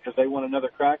this year because they want another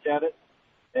crack at it.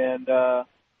 And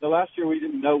the last year we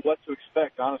didn't know what to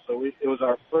expect, honestly. It was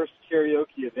our first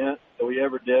karaoke event that we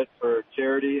ever did for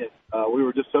charity, and we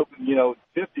were just hoping,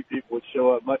 50 people would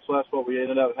show up, much less what we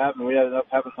ended up having. We ended up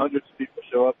having hundreds of people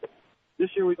show up. This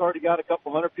year we've already got a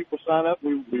couple hundred people sign up.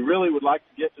 We really would like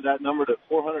to get to that number to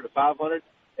 400 to 500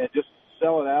 and just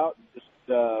sell it out and just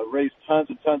raise tons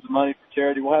and tons of money for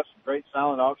charity. We'll have some great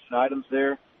silent auction items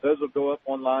there. Those will go up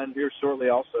online here shortly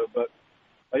also. But,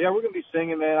 yeah, we're going to be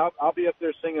singing, man. I'll be up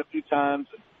there singing a few times.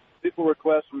 And people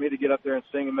request for me to get up there and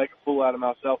sing and make a fool out of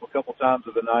myself a couple times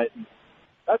of the night. And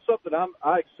that's something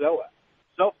I excel at.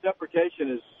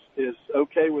 Self-deprecation is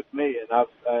okay with me, and I've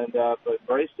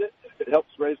embraced it. If it helps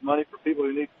raise money for people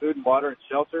who need food and water and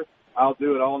shelter, I'll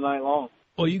do it all night long.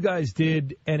 Well, you guys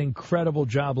did an incredible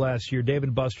job last year. Dave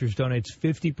 & Buster's donates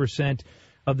 50%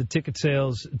 of the ticket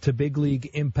sales to Big League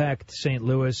Impact St.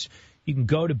 Louis. You can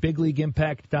go to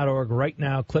bigleagueimpact.org right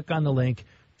now, click on the link.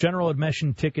 General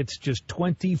admission tickets, just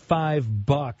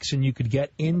 $25, and you could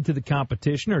get into the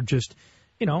competition or just,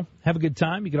 have a good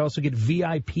time. You could also get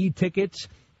VIP tickets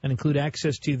and include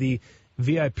access to the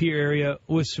VIP area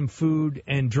with some food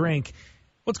and drink.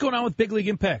 What's going on with Big League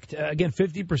Impact? Again,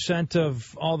 50%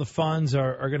 of all the funds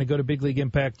are going to go to Big League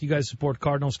Impact. You guys support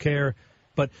Cardinals Care.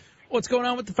 But what's going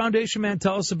on with the foundation, man?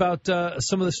 Tell us about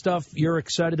some of the stuff you're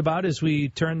excited about as we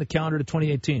turn the calendar to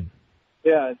 2018.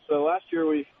 Yeah, and so last year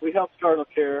we helped Cardinal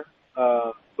Care,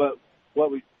 but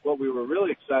what we were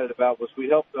really excited about was we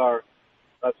helped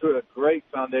through a great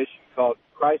foundation called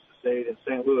Crisis Aid in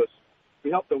St. Louis. We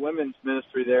helped the women's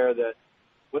ministry there. That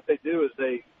what they do is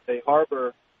they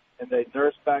harbor and they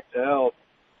nurse back to health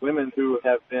women who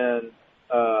have been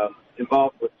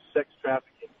involved with sex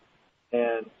trafficking.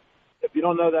 And if you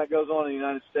don't know that goes on in the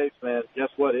United States, man, guess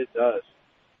what? It does.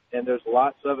 And there's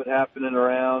lots of it happening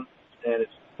around, and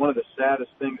it's one of the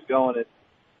saddest things going.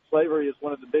 Slavery is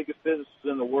one of the biggest businesses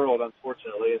in the world,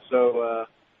 unfortunately. And so,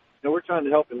 we're trying to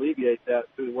help alleviate that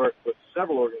through work with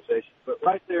several organizations. But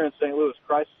right there in St. Louis,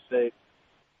 Crisis Aid,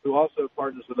 who also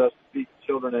partners with us to feed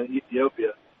children in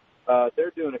Ethiopia,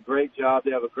 they're doing a great job.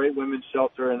 They have a great women's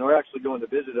shelter, and we're actually going to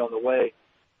visit on the way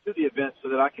to the event so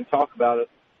that I can talk about it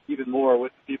even more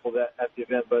with the people at the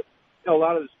event. But, a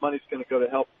lot of this money is going to go to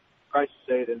help Crisis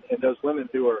Aid and those women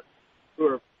who are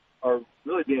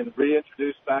really being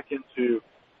reintroduced back into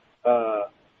a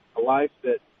life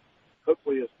that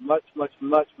hopefully is much, much,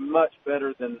 much, much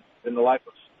better than the life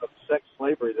of sex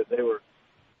slavery that they were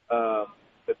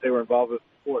involved with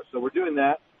before. So we're doing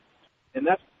that, and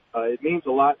that's it means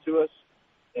a lot to us.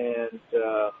 And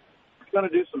we're going to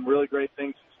do some really great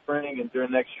things in spring and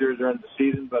during next year during the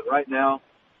season. But right now,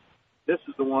 this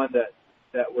is the one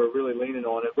that we're really leaning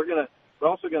on, and we're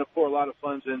also going to pour a lot of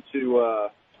funds into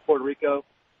Puerto Rico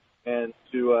and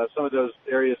to some of those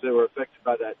areas that were affected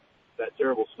by that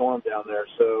terrible storm down there.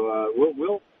 So we're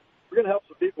going to help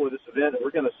some people with this event, and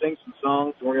we're going to sing some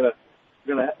songs, and we're going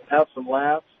to have some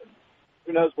laughs, and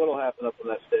who knows what will happen up on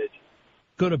that stage.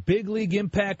 Go to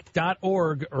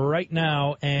bigleagueimpact.org right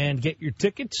now and get your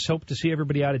tickets. Hope to see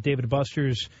everybody out at Dave &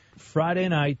 Buster's Friday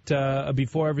night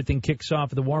before everything kicks off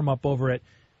the warm-up over at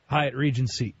Hyatt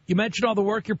Regency. You mentioned all the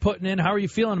work you're putting in. How are you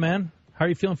feeling, man? How are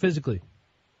you feeling physically?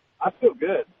 I feel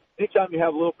good. Anytime you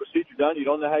have a little procedure done, you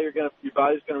don't know how your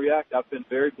body's going to react. I've been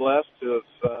very blessed to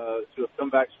have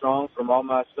come back strong from all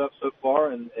my stuff so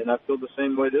far, and I feel the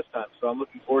same way this time. So I'm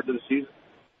looking forward to the season.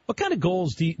 What kind of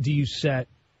goals do you set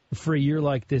for a year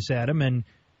like this, Adam? And,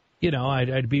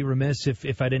 I'd be remiss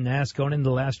if I didn't ask, going into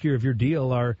the last year of your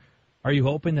deal, are Are you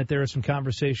hoping that there are some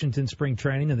conversations in spring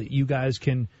training and that you guys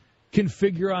can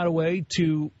figure out a way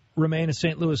to remain a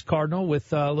St. Louis Cardinal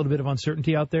with a little bit of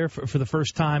uncertainty out there for the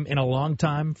first time in a long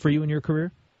time for you in your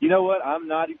career? You know what? I'm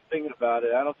not even thinking about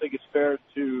it. I don't think it's fair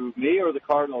to me or the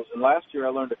Cardinals. And last year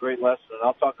I learned a great lesson, and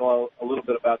I'll talk a little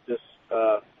bit about this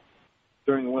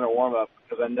during the winter warm-up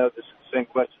because I know this same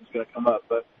question is going to come up.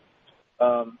 But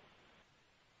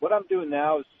what I'm doing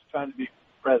now is just trying to be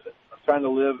present. I'm trying to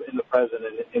live in the present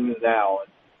and in the now.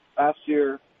 And last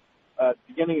year, at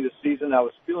the beginning of the season, I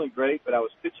was feeling great, but I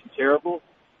was pitching terrible.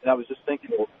 And I was just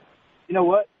thinking, well, you know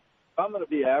what? If I'm going to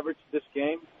be average this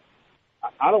game,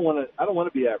 I don't want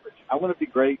to be average. I want to be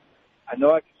great. I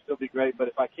know I can still be great, but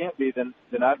if I can't be, then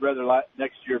I'd rather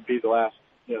next year be the last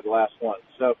one.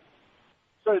 So I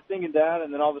started thinking that,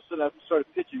 and then all of a sudden I started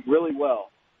pitching really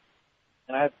well.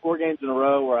 And I had 4 games in a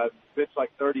row where I pitched like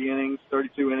 32 innings,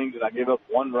 and I gave up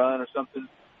 1 run or something.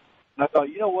 And I thought,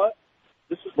 you know what?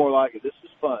 This is more like it. This is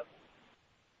fun.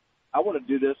 I want to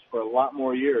do this for a lot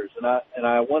more years, and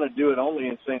I want to do it only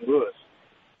in St. Louis.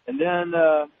 And then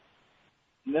I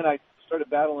started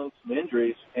battling with some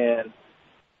injuries, and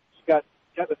just got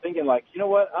to thinking, like, you know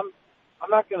what? I'm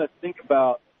not going to think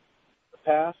about the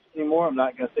past anymore. I'm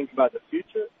not going to think about the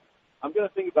future. I'm going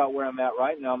to think about where I'm at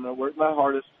right now. I'm going to work my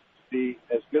hardest to be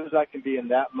as good as I can be in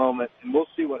that moment, and we'll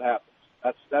see what happens.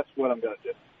 That's what I'm going to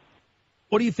do.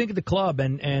 What do you think of the club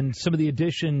and some of the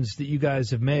additions that you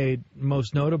guys have made?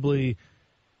 Most notably,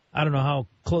 I don't know how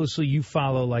closely you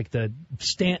follow like the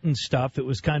Stanton stuff. It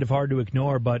was kind of hard to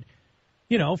ignore, but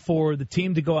you know, for the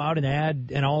team to go out and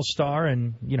add an all-star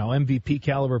and MVP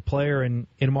caliber player in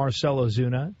Marcell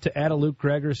Ozuna, to add a Luke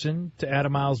Gregerson, to add a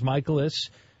Miles Michaelis.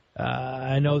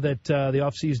 I know that the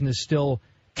offseason is still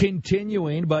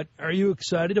continuing, but are you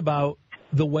excited about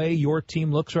the way your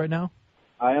team looks right now?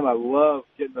 I am. I love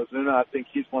getting Ozuna. I think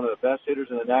he's one of the best hitters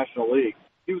in the National League.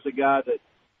 He was a guy that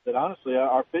honestly,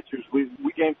 our pitchers, we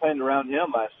game planned around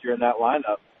him last year in that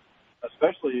lineup,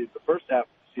 especially the first half of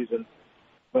the season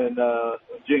when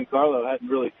Giancarlo hadn't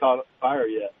really caught fire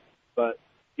yet. But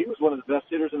he was one of the best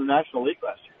hitters in the National League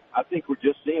last year. I think we're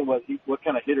just seeing what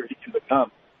kind of hitter he can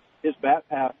become. His bat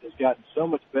path has gotten so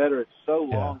much better. It's so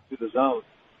long through the zone.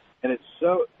 And it's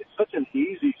such an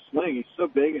easy swing. He's so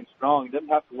big and strong. He doesn't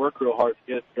have to work real hard to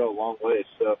get it to go a long way.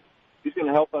 So he's going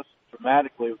to help us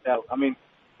dramatically with that. I mean,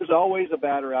 there's always a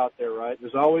batter out there, right?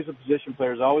 There's always a position player.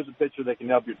 There's always a pitcher that can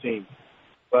help your team.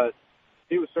 But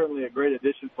he was certainly a great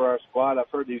addition for our squad. I've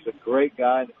heard he's a great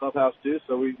guy in the clubhouse, too.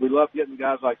 So we love getting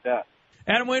guys like that.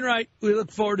 Adam Wainwright, we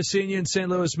look forward to seeing you in St.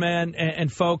 Louis, man.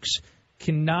 And folks,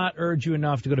 cannot urge you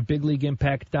enough to go to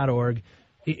bigleagueimpact.org.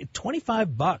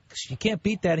 $25. You can't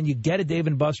beat that, and you get a Dave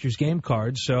 & Buster's game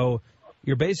card. So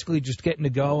you're basically just getting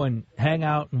to go and hang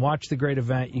out and watch the great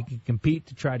event. You can compete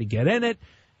to try to get in it,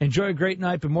 enjoy a great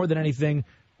night, but more than anything,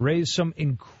 raise some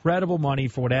incredible money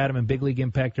for what Adam and Big League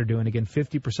Impact are doing. Again,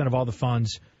 50% of all the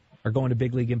funds are going to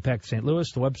Big League Impact St.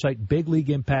 Louis. The website,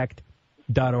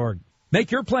 bigleagueimpact.org.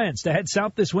 Make your plans to head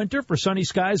south this winter for sunny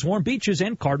skies, warm beaches,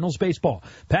 and Cardinals baseball.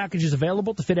 Packages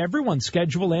available to fit everyone's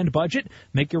schedule and budget.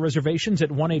 Make your reservations at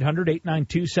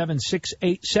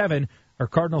 1-800-892-7687 or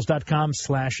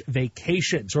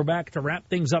cardinals.com/vacations. We're back to wrap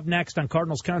things up next on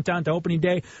Cardinals Countdown to Opening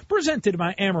Day, presented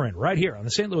by Ameren, right here on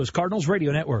the St. Louis Cardinals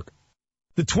Radio Network.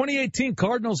 The 2018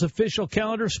 Cardinals official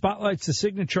calendar spotlights the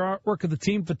signature artwork of the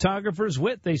team photographers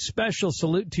with a special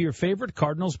salute to your favorite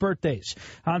Cardinals birthdays.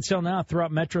 On sale now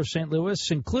throughout Metro St.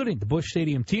 Louis, including the Busch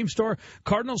Stadium Team Store,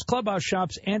 Cardinals Clubhouse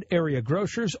shops, and area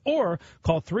grocers, or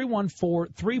call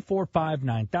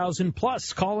 314-345-9000,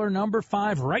 plus caller number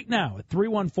 5 right now at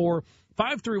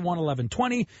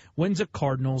 314-531-1120 wins a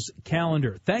Cardinals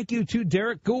calendar. Thank you to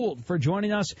Derek Gould for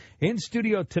joining us in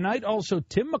studio tonight. Also,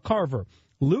 Tim McCarver,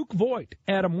 Luke Voigt,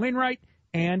 Adam Wainwright,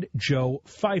 and Joe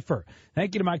Pfeiffer.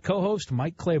 Thank you to my co-host,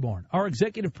 Mike Claiborne. Our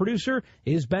executive producer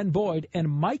is Ben Boyd, and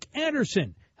Mike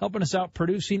Anderson helping us out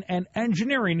producing and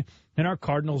engineering in our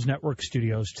Cardinals Network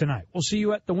studios tonight. We'll see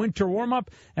you at the winter warm-up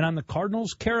and on the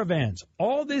Cardinals Caravans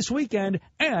all this weekend,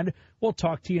 and we'll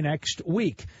talk to you next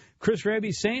week. Chris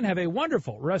Raby saying have a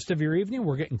wonderful rest of your evening.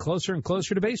 We're getting closer and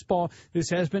closer to baseball. This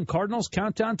has been Cardinals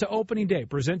Countdown to Opening Day,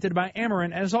 presented by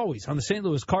Ameren, as always, on the St.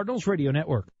 Louis Cardinals Radio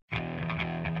Network.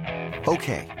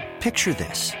 Okay, picture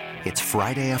this. It's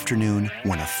Friday afternoon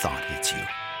when a thought hits you.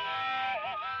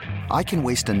 I can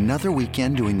waste another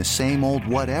weekend doing the same old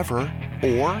whatever,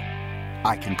 or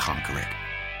I can conquer it.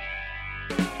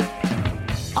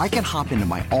 I can hop into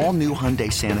my all-new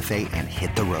Hyundai Santa Fe and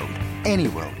hit the road. Any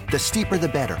road. The steeper, the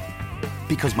better.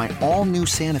 Because my all-new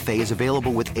Santa Fe is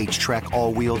available with H-Track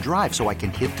all-wheel drive, so I can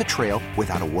hit the trail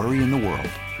without a worry in the world.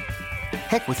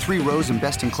 Heck, with 3 rows and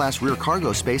best-in-class rear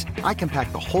cargo space, I can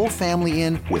pack the whole family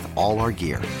in with all our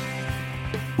gear.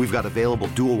 We've got available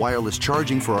dual wireless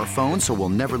charging for our phones, so we'll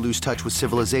never lose touch with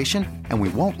civilization, and we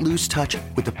won't lose touch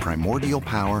with the primordial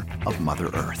power of Mother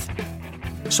Earth.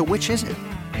 So which is it?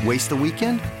 Waste the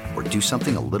weekend or do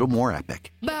something a little more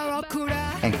epic?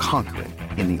 And conquer it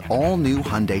in the all-new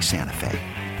Hyundai Santa Fe.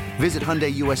 Visit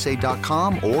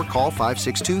HyundaiUSA.com or call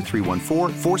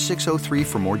 562-314-4603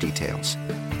 for more details.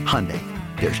 Hyundai,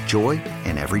 there's joy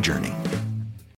in every journey.